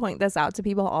good to point this out to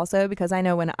people also, because I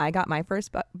know when I got my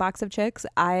first box of chicks,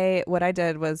 what I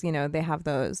did was, they have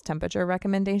those temperature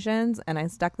recommendations, and I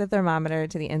stuck the thermometer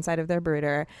to the inside of their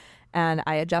brooder and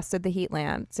I adjusted the heat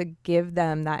lamp to give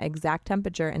them that exact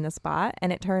temperature in the spot.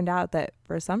 And it turned out that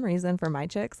for some reason for my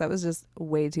chicks, that was just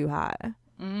way too hot.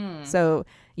 So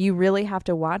you really have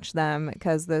to watch them,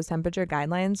 because those temperature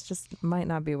guidelines just might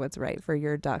not be what's right for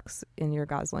your ducks and your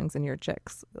goslings and your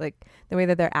chicks. Like the way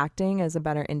that they're acting is a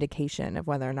better indication of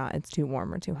whether or not it's too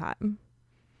warm or too hot.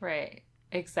 Right.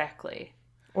 Exactly.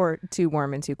 Or too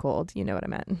warm and too cold. You know what I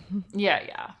meant.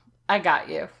 Yeah. I got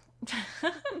you.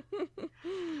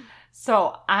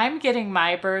 So I'm getting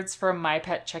my birds from My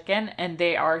Pet Chicken, and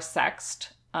they are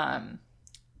sexed.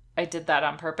 I did that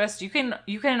on purpose. You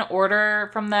can order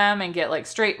from them and get like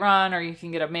straight run, or you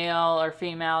can get a male or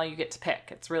female. You get to pick.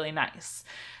 It's really nice.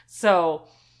 So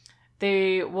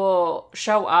they will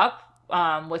show up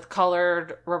with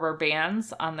colored rubber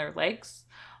bands on their legs.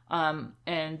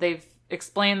 And they've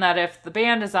explained that if the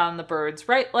band is on the bird's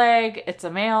right leg, it's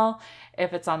a male.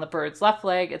 If it's on the bird's left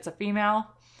leg, it's a female.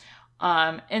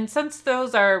 And since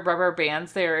those are rubber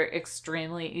bands, they're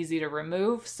extremely easy to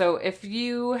remove. So if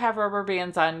you have rubber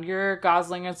bands on your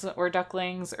goslings or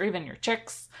ducklings, or even your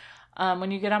chicks,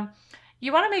 when you get them,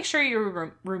 you want to make sure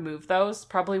you remove those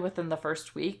probably within the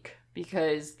first week,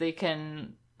 because they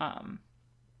can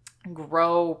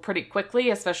grow pretty quickly,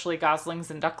 especially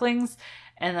goslings and ducklings.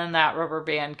 And then that rubber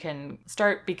band can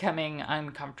start becoming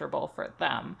uncomfortable for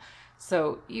them.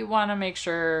 So you want to make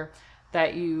sure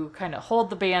that you kind of hold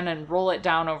the band and roll it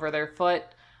down over their foot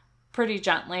pretty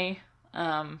gently.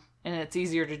 And it's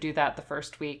easier to do that the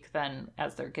first week than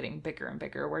as they're getting bigger and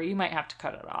bigger, where you might have to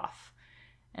cut it off.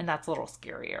 And that's a little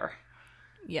scarier.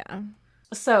 Yeah.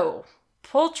 So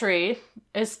poultry,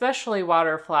 especially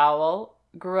waterfowl,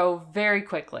 grow very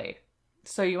quickly.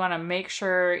 So you want to make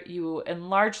sure you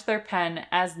enlarge their pen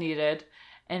as needed,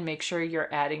 and make sure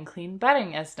you're adding clean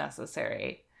bedding as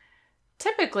necessary.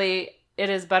 Typically, it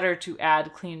is better to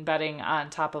add clean bedding on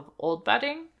top of old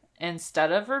bedding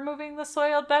instead of removing the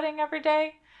soiled bedding every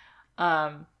day.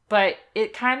 But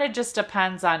it kind of just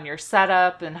depends on your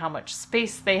setup and how much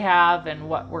space they have and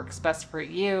what works best for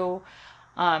you.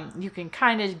 You can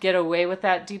kind of get away with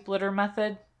that deep litter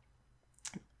method,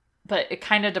 but it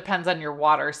kind of depends on your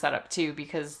water setup too,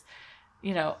 because,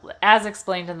 as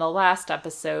explained in the last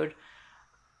episode,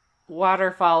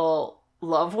 waterfowl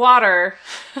love water.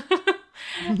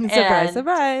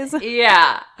 Surprise.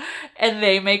 Yeah. And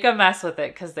they make a mess with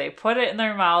it because they put it in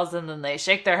their mouths and then they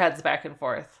shake their heads back and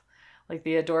forth like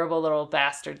the adorable little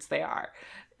bastards they are.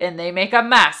 And they make a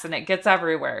mess and it gets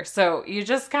everywhere. So you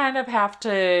just kind of have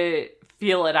to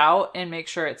feel it out and make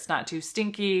sure it's not too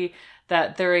stinky,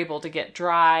 that they're able to get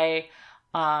dry.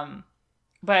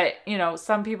 But,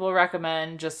 some people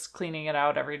recommend just cleaning it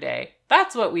out every day.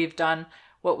 That's what we've done.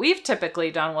 What we've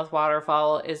typically done with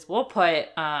waterfowl is we'll put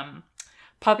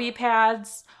puppy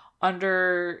pads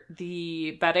under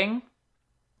the bedding,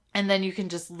 and then you can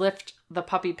just lift the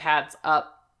puppy pads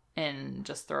up and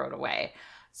just throw it away.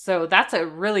 So that's a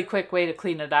really quick way to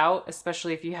clean it out,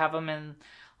 especially if you have them in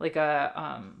like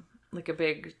a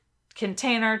big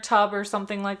container tub or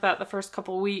something like that the first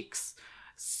couple weeks.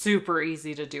 Super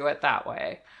easy to do it that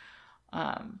way.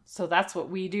 So that's what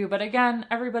we do. But again,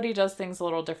 everybody does things a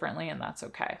little differently, and that's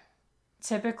okay.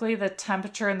 Typically, the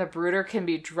temperature in the brooder can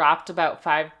be dropped about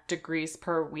 5 degrees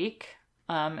per week.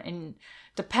 And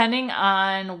depending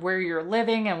on where you're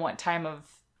living and what time of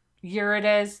year it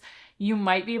is, you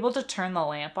might be able to turn the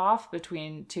lamp off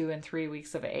between 2 and 3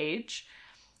 weeks of age.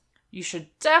 You should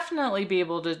definitely be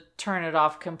able to turn it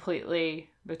off completely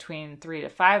between 3 to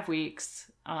 5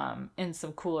 weeks in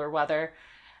some cooler weather.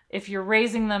 If you're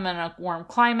raising them in a warm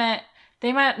climate,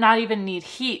 they might not even need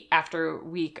heat after a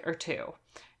week or two.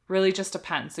 Really just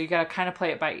depends. So you got to kind of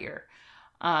play it by ear.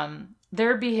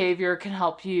 Their behavior can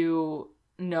help you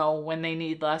know when they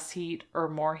need less heat or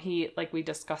more heat, like we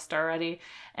discussed already.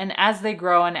 And as they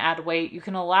grow and add weight, you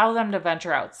can allow them to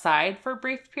venture outside for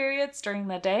brief periods during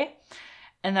the day.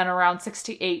 And then around 6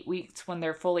 to 8 weeks, when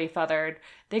they're fully feathered,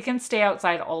 they can stay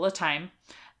outside all the time.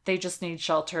 They just need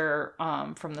shelter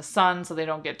from the sun so they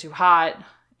don't get too hot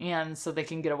and so they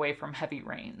can get away from heavy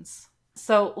rains.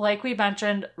 So like we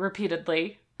mentioned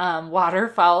repeatedly,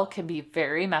 waterfowl can be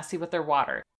very messy with their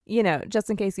water. You know, just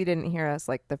in case you didn't hear us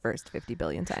like the first 50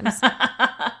 billion times.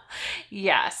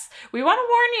 Yes. We want to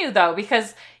warn you, though,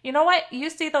 because you know what? You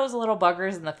see those little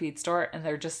buggers in the feed store and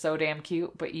they're just so damn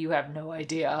cute, but you have no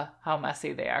idea how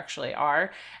messy they actually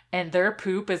are. And their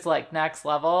poop is like next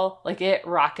level. Like it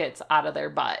rockets out of their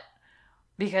butt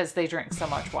because they drink so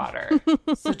much water.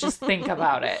 So just think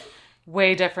about it.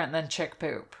 Way different than chick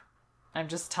poop. I'm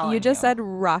just telling you. You just said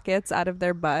rockets out of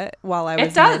their butt while I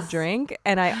was mid-drink,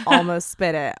 and I almost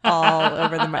spit it all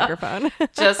over the microphone.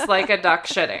 Just like a duck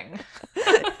shitting.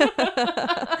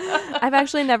 I've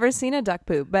actually never seen a duck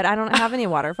poop, but I don't have any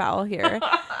waterfowl here.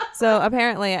 So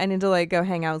apparently I need to like go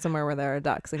hang out somewhere where there are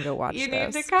ducks and go watch You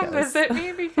those, need to come visit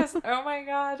me because, oh my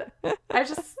God,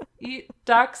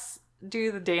 ducks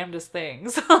do the damnedest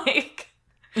things. Like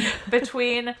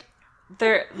between...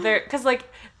 They're because like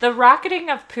the rocketing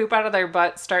of poop out of their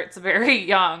butt starts very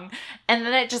young and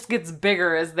then it just gets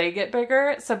bigger as they get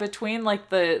bigger. So between like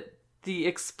the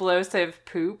explosive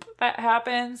poop that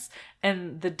happens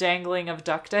and the dangling of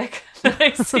duck dick that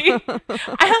I see, I'm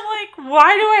like,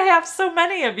 why do I have so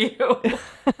many of you?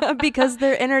 Because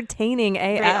they're entertaining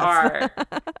AF.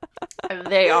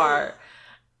 They are.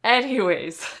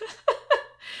 Anyways.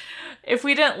 If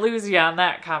we didn't lose you on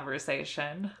that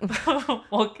conversation,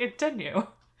 we'll continue.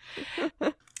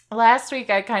 Last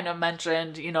week, I kind of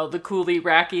mentioned, you know, the Cooley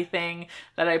Racky thing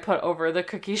that I put over the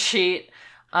cookie sheet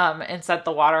and set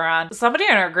the water on. Somebody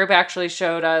in our group actually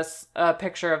showed us a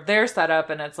picture of their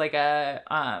setup, and it's like a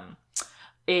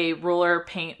roller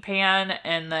paint pan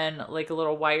and then like a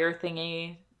little wire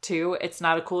thingy too. It's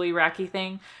not a Cooley Racky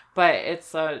thing, but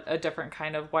it's a different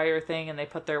kind of wire thing, and they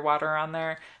put their water on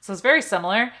there. So it's very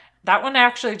similar. That one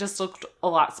actually just looked a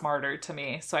lot smarter to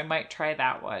me, so I might try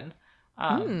that one.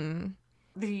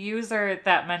 The user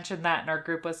that mentioned that in our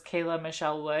group was Kayla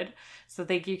Michelle Wood. So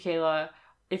thank you, Kayla.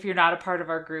 If you're not a part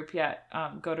of our group yet,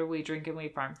 go to We Drink and We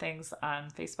Farm Things on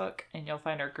Facebook, and you'll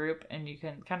find our group, and you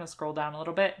can kind of scroll down a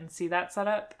little bit and see that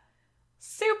setup.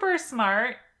 Super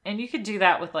smart, and you could do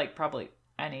that with like probably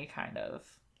any kind of,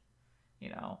 you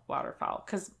know, waterfowl.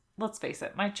 Because let's face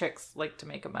it, my chicks like to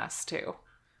make a mess too.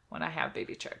 When I have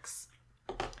baby chicks.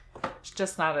 It's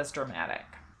just not as dramatic.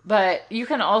 But you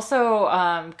can also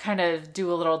kind of do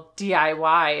a little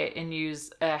DIY and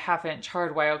use a 1/2-inch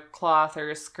hardwire cloth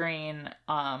or a screen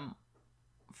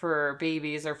for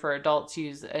babies, or for adults,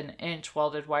 use an 1-inch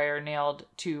welded wire nailed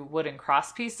to wooden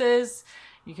cross pieces.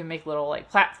 You can make little like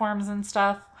platforms and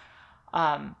stuff.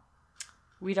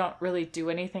 We don't really do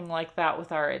anything like that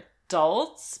with our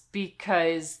adults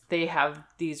because they have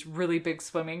these really big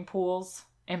swimming pools.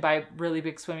 And by really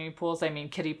big swimming pools, I mean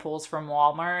kiddie pools from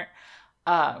Walmart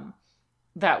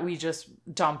that we just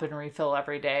dump and refill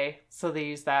every day. So they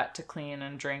use that to clean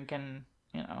and drink and,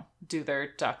 you know, do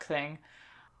their duck thing.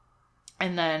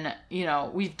 And then, you know,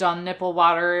 we've done nipple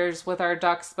waters with our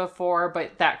ducks before,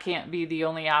 but that can't be the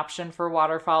only option for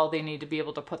waterfowl. They need to be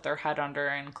able to put their head under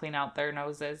and clean out their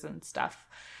noses and stuff.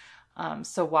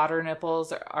 So water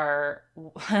nipples are,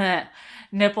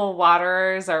 nipple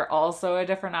waterers are also a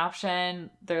different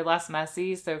option. They're less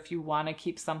messy. So if you want to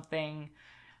keep something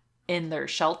in their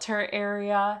shelter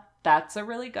area, that's a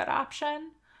really good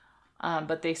option.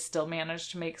 But they still manage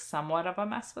to make somewhat of a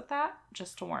mess with that,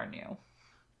 just to warn you.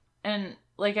 And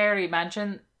like I already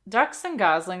mentioned, ducks and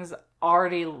goslings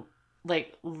already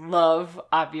like love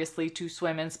obviously to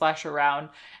swim and splash around,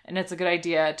 and it's a good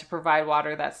idea to provide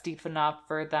water that's deep enough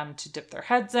for them to dip their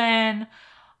heads in,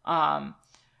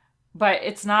 but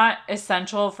it's not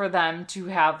essential for them to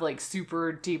have like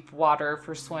super deep water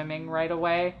for swimming right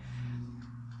away.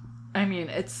 I mean,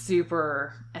 it's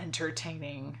super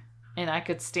entertaining, and I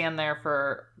could stand there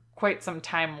for quite some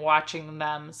time watching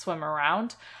them swim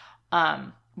around.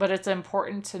 But it's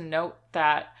important to note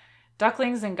that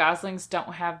ducklings and goslings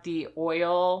don't have the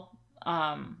oil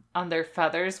on their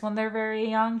feathers when they're very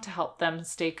young to help them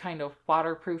stay kind of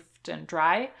waterproofed and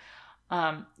dry.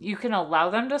 You can allow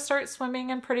them to start swimming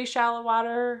in pretty shallow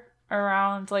water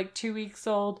around like 2 weeks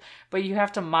old, but you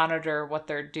have to monitor what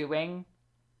they're doing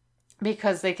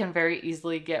because they can very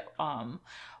easily get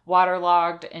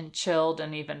waterlogged and chilled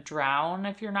and even drown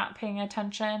if you're not paying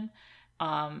attention,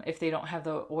 if they don't have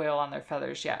the oil on their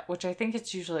feathers yet, which I think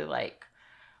it's usually like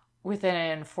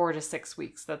within 4 to 6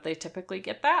 weeks that they typically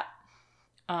get that.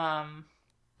 And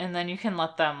then you can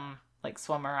let them like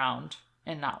swim around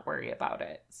and not worry about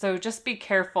it. So just be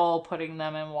careful putting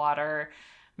them in water.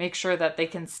 Make sure that they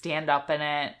can stand up in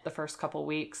it the first couple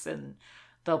weeks and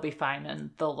they'll be fine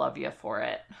and they'll love you for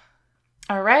it.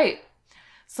 All right.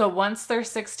 So once they're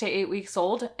 6 to 8 weeks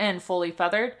old and fully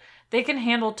feathered, they can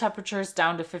handle temperatures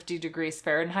down to 50 degrees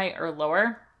Fahrenheit or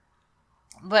lower.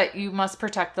 But you must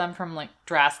protect them from like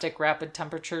drastic rapid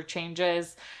temperature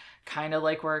changes, kind of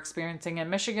like we're experiencing in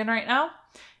Michigan right now.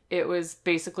 It was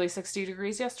basically 60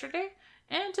 degrees yesterday,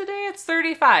 and today it's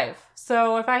 35.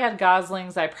 So if I had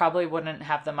goslings, I probably wouldn't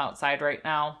have them outside right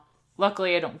now.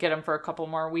 Luckily, I don't get them for a couple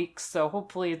more weeks, so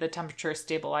hopefully the temperature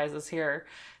stabilizes here,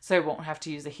 so I won't have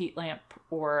to use a heat lamp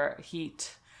or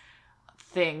heat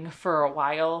thing for a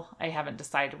while. I haven't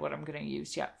decided what I'm going to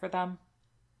use yet for them.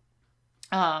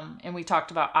 And we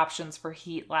talked about options for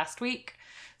heat last week,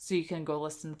 so you can go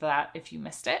listen to that if you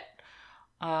missed it.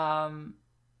 And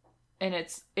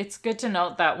it's good to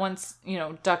note that once,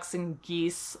 ducks and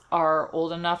geese are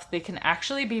old enough, they can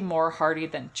actually be more hardy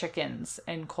than chickens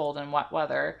in cold and wet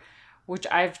weather, which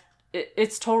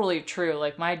it's totally true.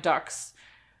 Like my ducks,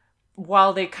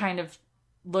 while they kind of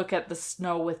look at the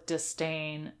snow with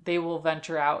disdain, they will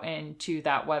venture out into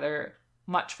that weather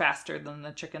much faster than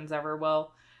the chickens ever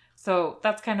will. So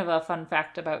that's kind of a fun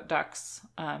fact about ducks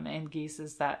and geese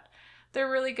is that they're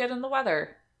really good in the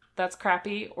weather that's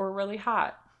crappy or really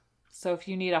hot. So if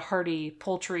you need a hardy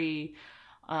poultry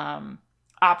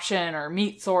option or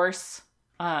meat source,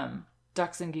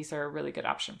 ducks and geese are a really good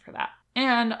option for that.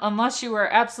 And unless you are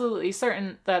absolutely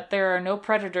certain that there are no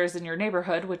predators in your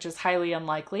neighborhood, which is highly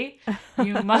unlikely,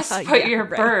 you must put your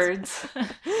birds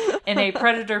in a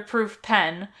predator-proof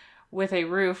pen with a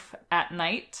roof at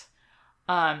night.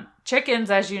 Chickens,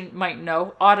 as you might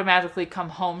know, automatically come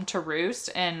home to roost,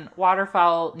 and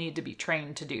waterfowl need to be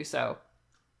trained to do so.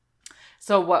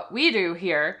 So what we do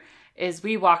here is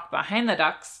we walk behind the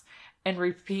ducks and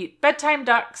repeat bedtime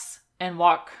ducks and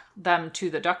walk them to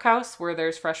the duck house where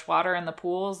there's fresh water in the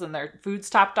pools and their food's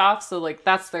topped off. So like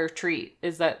that's their treat,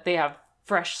 is that they have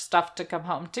fresh stuff to come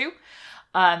home to.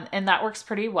 And that works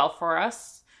pretty well for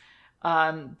us.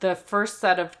 The first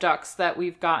set of ducks that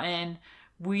we've gotten,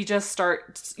 we just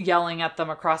start yelling at them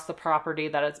across the property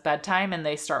that it's bedtime and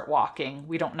they start walking.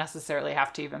 We don't necessarily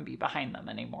have to even be behind them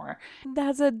anymore.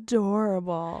 That's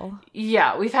adorable.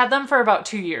 Yeah, we've had them for about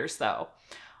 2 years though.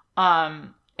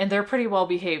 And they're pretty well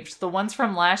behaved. The ones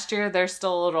from last year, they're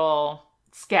still a little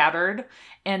scattered.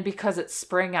 And because it's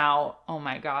spring out, oh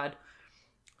my God.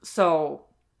 So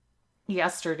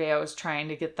yesterday I was trying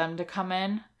to get them to come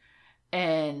in.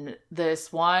 And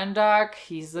this one duck,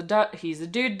 he's a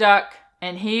dude duck.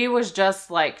 And he was just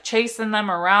like chasing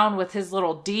them around with his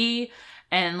little D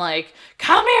and like,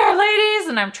 come here, ladies.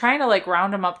 And I'm trying to like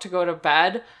round him up to go to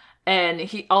bed.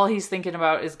 And all he's thinking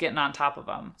about is getting on top of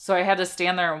them. So I had to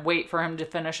stand there and wait for him to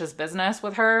finish his business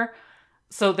with her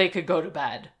so they could go to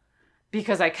bed.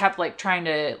 Because I kept like trying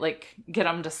to like get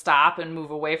him to stop and move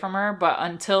away from her. But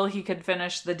until he could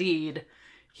finish the deed,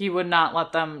 he would not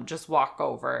let them just walk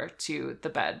over to the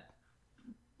bed.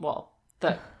 Well,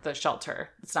 the shelter.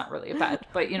 It's not really a bed,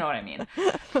 but you know what I mean.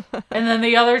 And then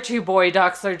the other two boy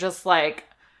ducks are just like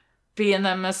being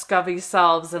them muscovy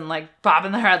selves and like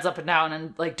bobbing their heads up and down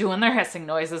and like doing their hissing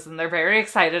noises, and they're very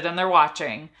excited and they're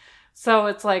watching. So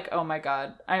it's like, oh my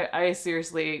God, I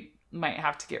seriously might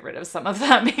have to get rid of some of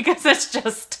them because it's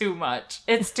just too much.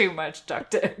 It's too much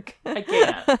duck dick. I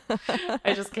can't.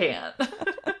 I just can't.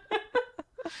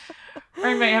 Or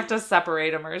I might have to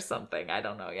separate them or something. I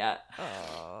don't know yet.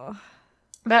 Oh.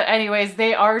 But anyways,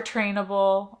 they are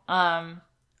trainable.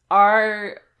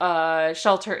 Our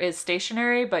shelter is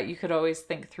stationary, but you could always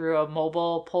think through a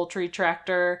mobile poultry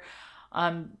tractor,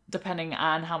 depending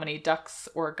on how many ducks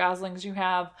or goslings you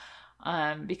have,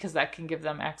 because that can give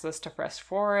them access to fresh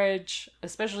forage,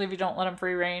 especially if you don't let them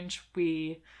free range.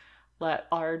 We let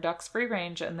our ducks free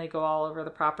range and they go all over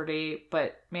the property,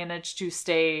 but manage to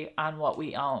stay on what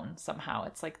we own somehow.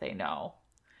 It's like they know.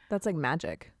 That's like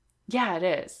magic. Yeah, it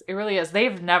is. It really is.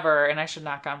 They've never, and I should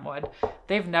knock on wood,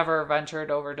 they've never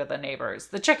ventured over to the neighbors.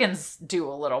 The chickens do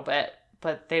a little bit,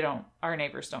 but our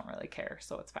neighbors don't really care,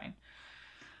 so it's fine.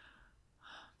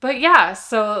 But yeah,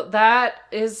 so that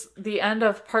is the end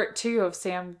of part 2 of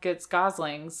Sam Gets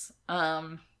Goslings.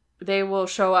 They will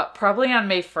show up probably on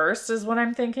May 1st is what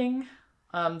I'm thinking,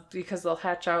 because they'll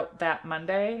hatch out that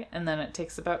Monday, and then it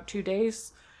takes about 2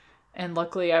 days. And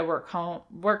luckily I work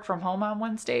from home on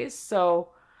Wednesdays,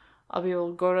 so I'll be able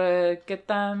to go to get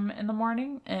them in the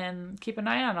morning and keep an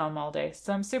eye on them all day.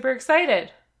 So I'm super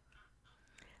excited.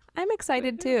 I'm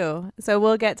excited too. So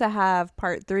we'll get to have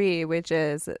part 3, which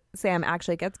is Sam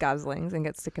actually gets goslings and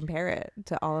gets to compare it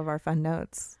to all of our fun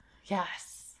notes.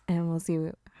 Yes. And we'll see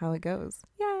how it goes.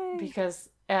 Yay! Because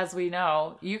as we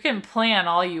know, you can plan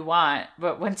all you want,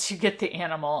 but once you get the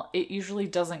animal, it usually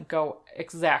doesn't go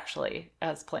exactly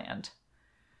as planned.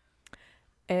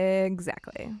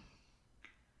 Exactly.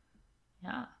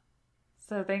 Yeah.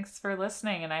 So thanks for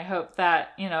listening, and I hope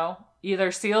that,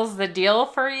 either seals the deal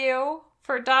for you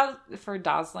for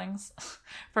goslings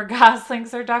or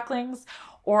ducklings,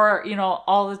 or,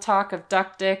 all the talk of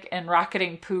duck dick and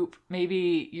rocketing poop.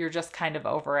 Maybe you're just kind of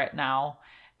over it now,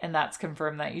 and that's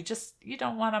confirmed that you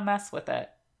don't want to mess with it.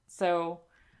 So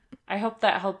I hope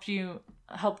that helped you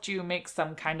make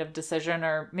some kind of decision,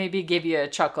 or maybe give you a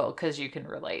chuckle because you can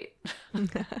relate.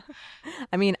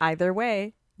 I mean, either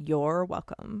way, you're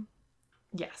welcome.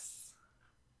 Yes.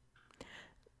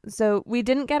 So we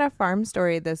didn't get a farm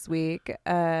story this week,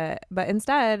 but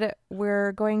instead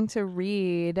we're going to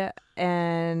read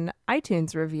an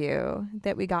iTunes review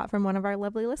that we got from one of our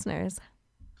lovely listeners.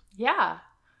 Yeah.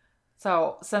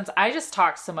 So since I just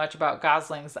talked so much about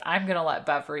goslings, I'm going to let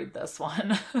Bev read this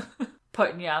one.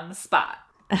 Putting you on the spot.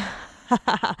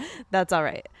 That's all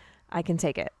right. I can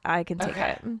take it.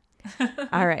 It.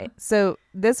 All right. So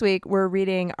this week we're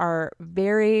reading our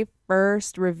very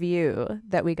first review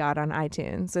that we got on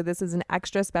iTunes. So this is an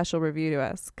extra special review to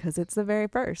us because it's the very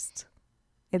first.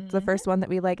 It's the first one that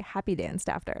we happy danced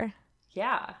after.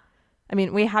 Yeah. I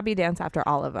mean, we happy dance after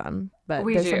all of them, but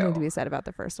there's something to be said about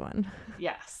the first one.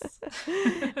 Yes.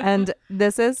 And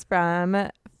this is from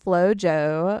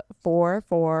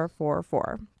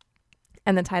FloJo4444.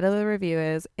 And the title of the review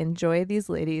is Enjoy These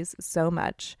Ladies So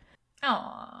Much.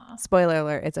 Aww. Spoiler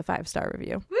alert, it's a 5-star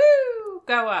review. Woo!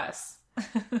 Go us.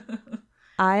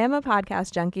 I am a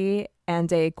podcast junkie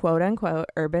and a quote-unquote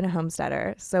urban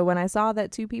homesteader. So when I saw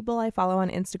that 2 people I follow on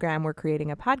Instagram were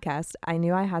creating a podcast, I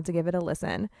knew I had to give it a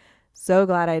listen. So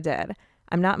glad I did.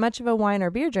 I'm not much of a wine or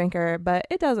beer drinker, but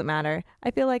it doesn't matter.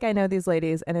 I feel like I know these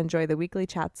ladies and enjoy the weekly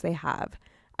chats they have.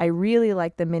 I really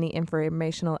like the mini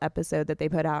informational episode that they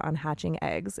put out on hatching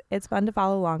eggs. It's fun to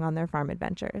follow along on their farm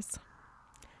adventures.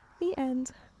 The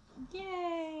end.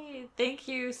 Yay! Thank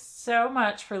you so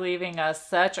much for leaving us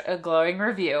such a glowing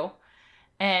review.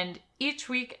 And each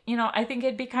week, I think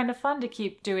it'd be kind of fun to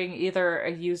keep doing either a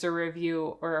user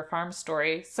review or a farm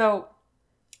story. So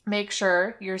make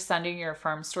sure you're sending your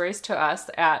farm stories to us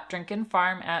at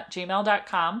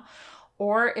drinkinfarm@gmail.com.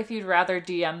 Or if you'd rather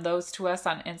DM those to us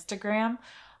on Instagram,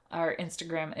 our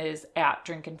Instagram is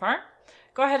 @drinkinfarm.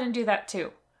 Go ahead and do that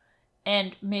too.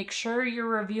 And make sure you're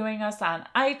reviewing us on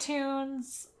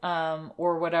iTunes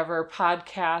or whatever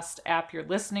podcast app you're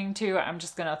listening to. I'm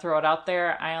just going to throw it out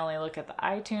there. I only look at the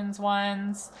iTunes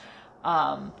ones.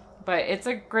 But it's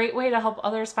a great way to help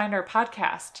others find our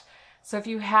podcast. So if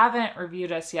you haven't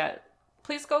reviewed us yet,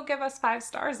 please go give us 5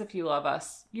 stars if you love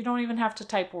us. You don't even have to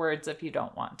type words if you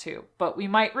don't want to. But we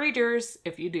might read yours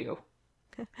if you do.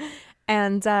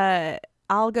 And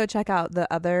I'll go check out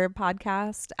the other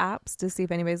podcast apps to see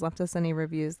if anybody's left us any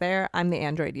reviews there. I'm the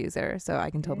Android user, so I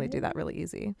can totally do that really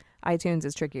easy. iTunes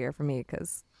is trickier for me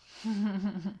because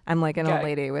I'm like an old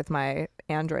lady with my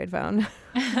Android phone.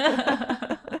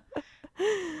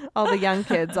 All the young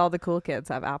kids, all the cool kids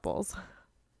have apples.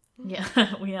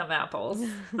 Yeah, we have apples.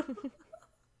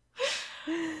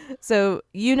 So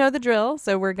you know the drill.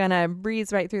 So we're going to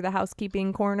breeze right through the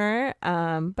housekeeping corner.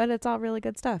 But it's all really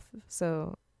good stuff.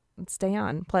 So stay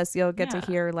on. Plus, you'll get to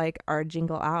hear our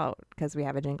jingle out because we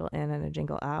have a jingle in and a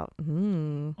jingle out.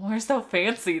 We're so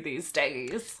fancy these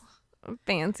days.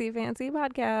 Fancy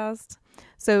podcast.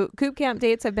 So Coop Camp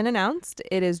dates have been announced.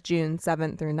 It is June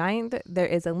 7th through 9th. There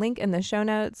is a link in the show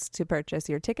notes to purchase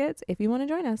your tickets if you want to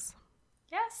join us.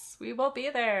 Yes, we will be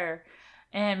there.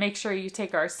 And make sure you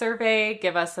take our survey,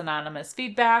 give us anonymous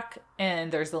feedback,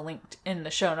 and there's a link in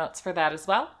the show notes for that as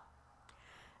well.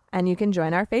 And you can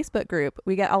join our Facebook group.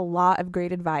 We get a lot of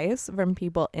great advice from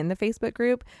people in the Facebook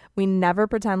group. We never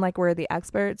pretend like we're the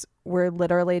experts. We're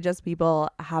literally just people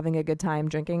having a good time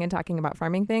drinking and talking about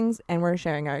farming things, and we're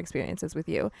sharing our experiences with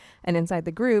you. And inside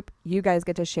the group, you guys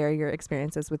get to share your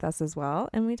experiences with us as well,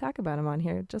 and we talk about them on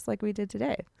here just like we did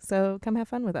today. So come have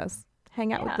fun with us.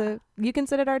 Hang out with you can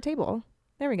sit at our table.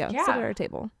 There we go. Yeah. Sit at our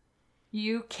table.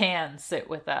 You can sit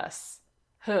with us.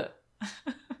 Huh.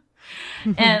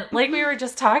 And like we were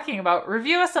just talking about,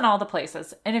 review us in all the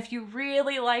places. And if you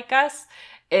really like us,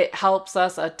 it helps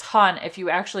us a ton if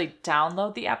you actually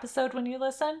download the episode when you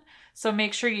listen. So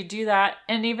make sure you do that,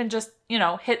 and even just,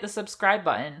 hit the subscribe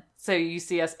button so you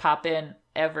see us pop in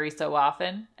every so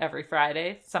often, every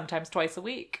Friday, sometimes twice a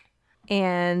week.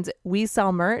 And we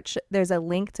sell merch. There's a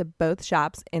link to both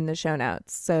shops in the show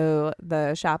notes. So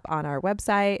the shop on our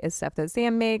website is Stuff That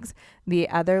Sam Makes. The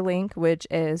other link, which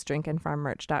is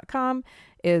drinkandfarmmerch.com,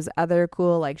 is other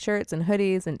cool like shirts and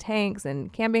hoodies and tanks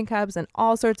and camping cups and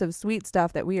all sorts of sweet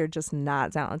stuff that we are just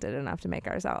not talented enough to make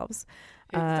ourselves.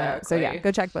 Exactly. So yeah,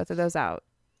 go check both of those out.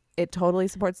 It totally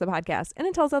supports the podcast, and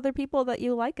it tells other people that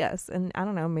you like us. And I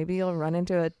don't know, maybe you'll run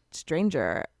into a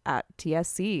stranger at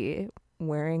TSC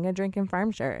wearing a Drink and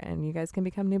Farm shirt, and you guys can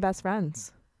become new best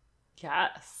friends.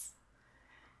 Yes.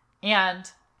 And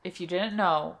if you didn't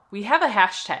know, we have a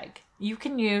hashtag. You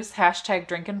can use hashtag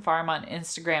Drink and Farm on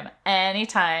Instagram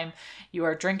anytime you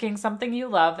are drinking something you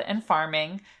love and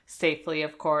farming safely,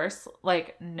 of course.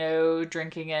 Like, no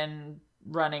drinking and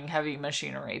running heavy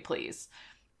machinery, please.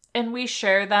 And we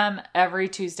share them every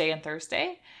Tuesday and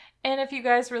Thursday. And if you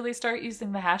guys really start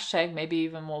using the hashtag, maybe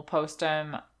even we'll post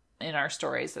them in our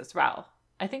stories as well.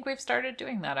 I think we've started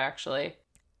doing that, actually.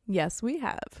 Yes, we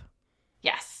have.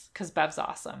 Yes, because Bev's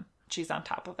awesome. She's on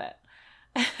top of it.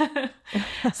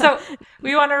 So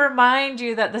we want to remind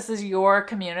you that this is your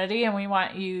community, and we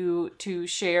want you to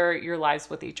share your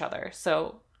lives with each other.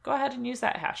 So go ahead and use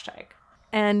that hashtag.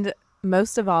 And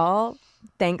most of all,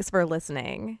 thanks for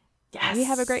listening. Yes. We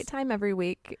have a great time every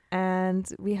week,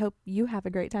 and we hope you have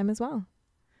a great time as well.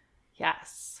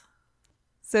 Yes.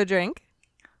 So drink,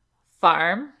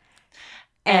 farm,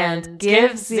 and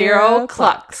give zero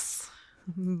clucks.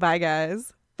 Bye,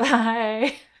 guys.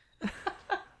 Bye.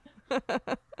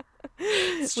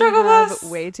 Struggle bus.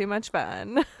 Way too much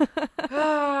fun.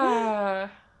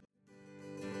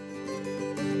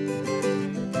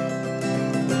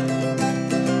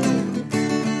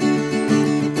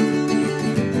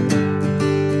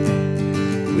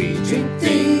 We drink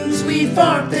things, we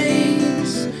farm things.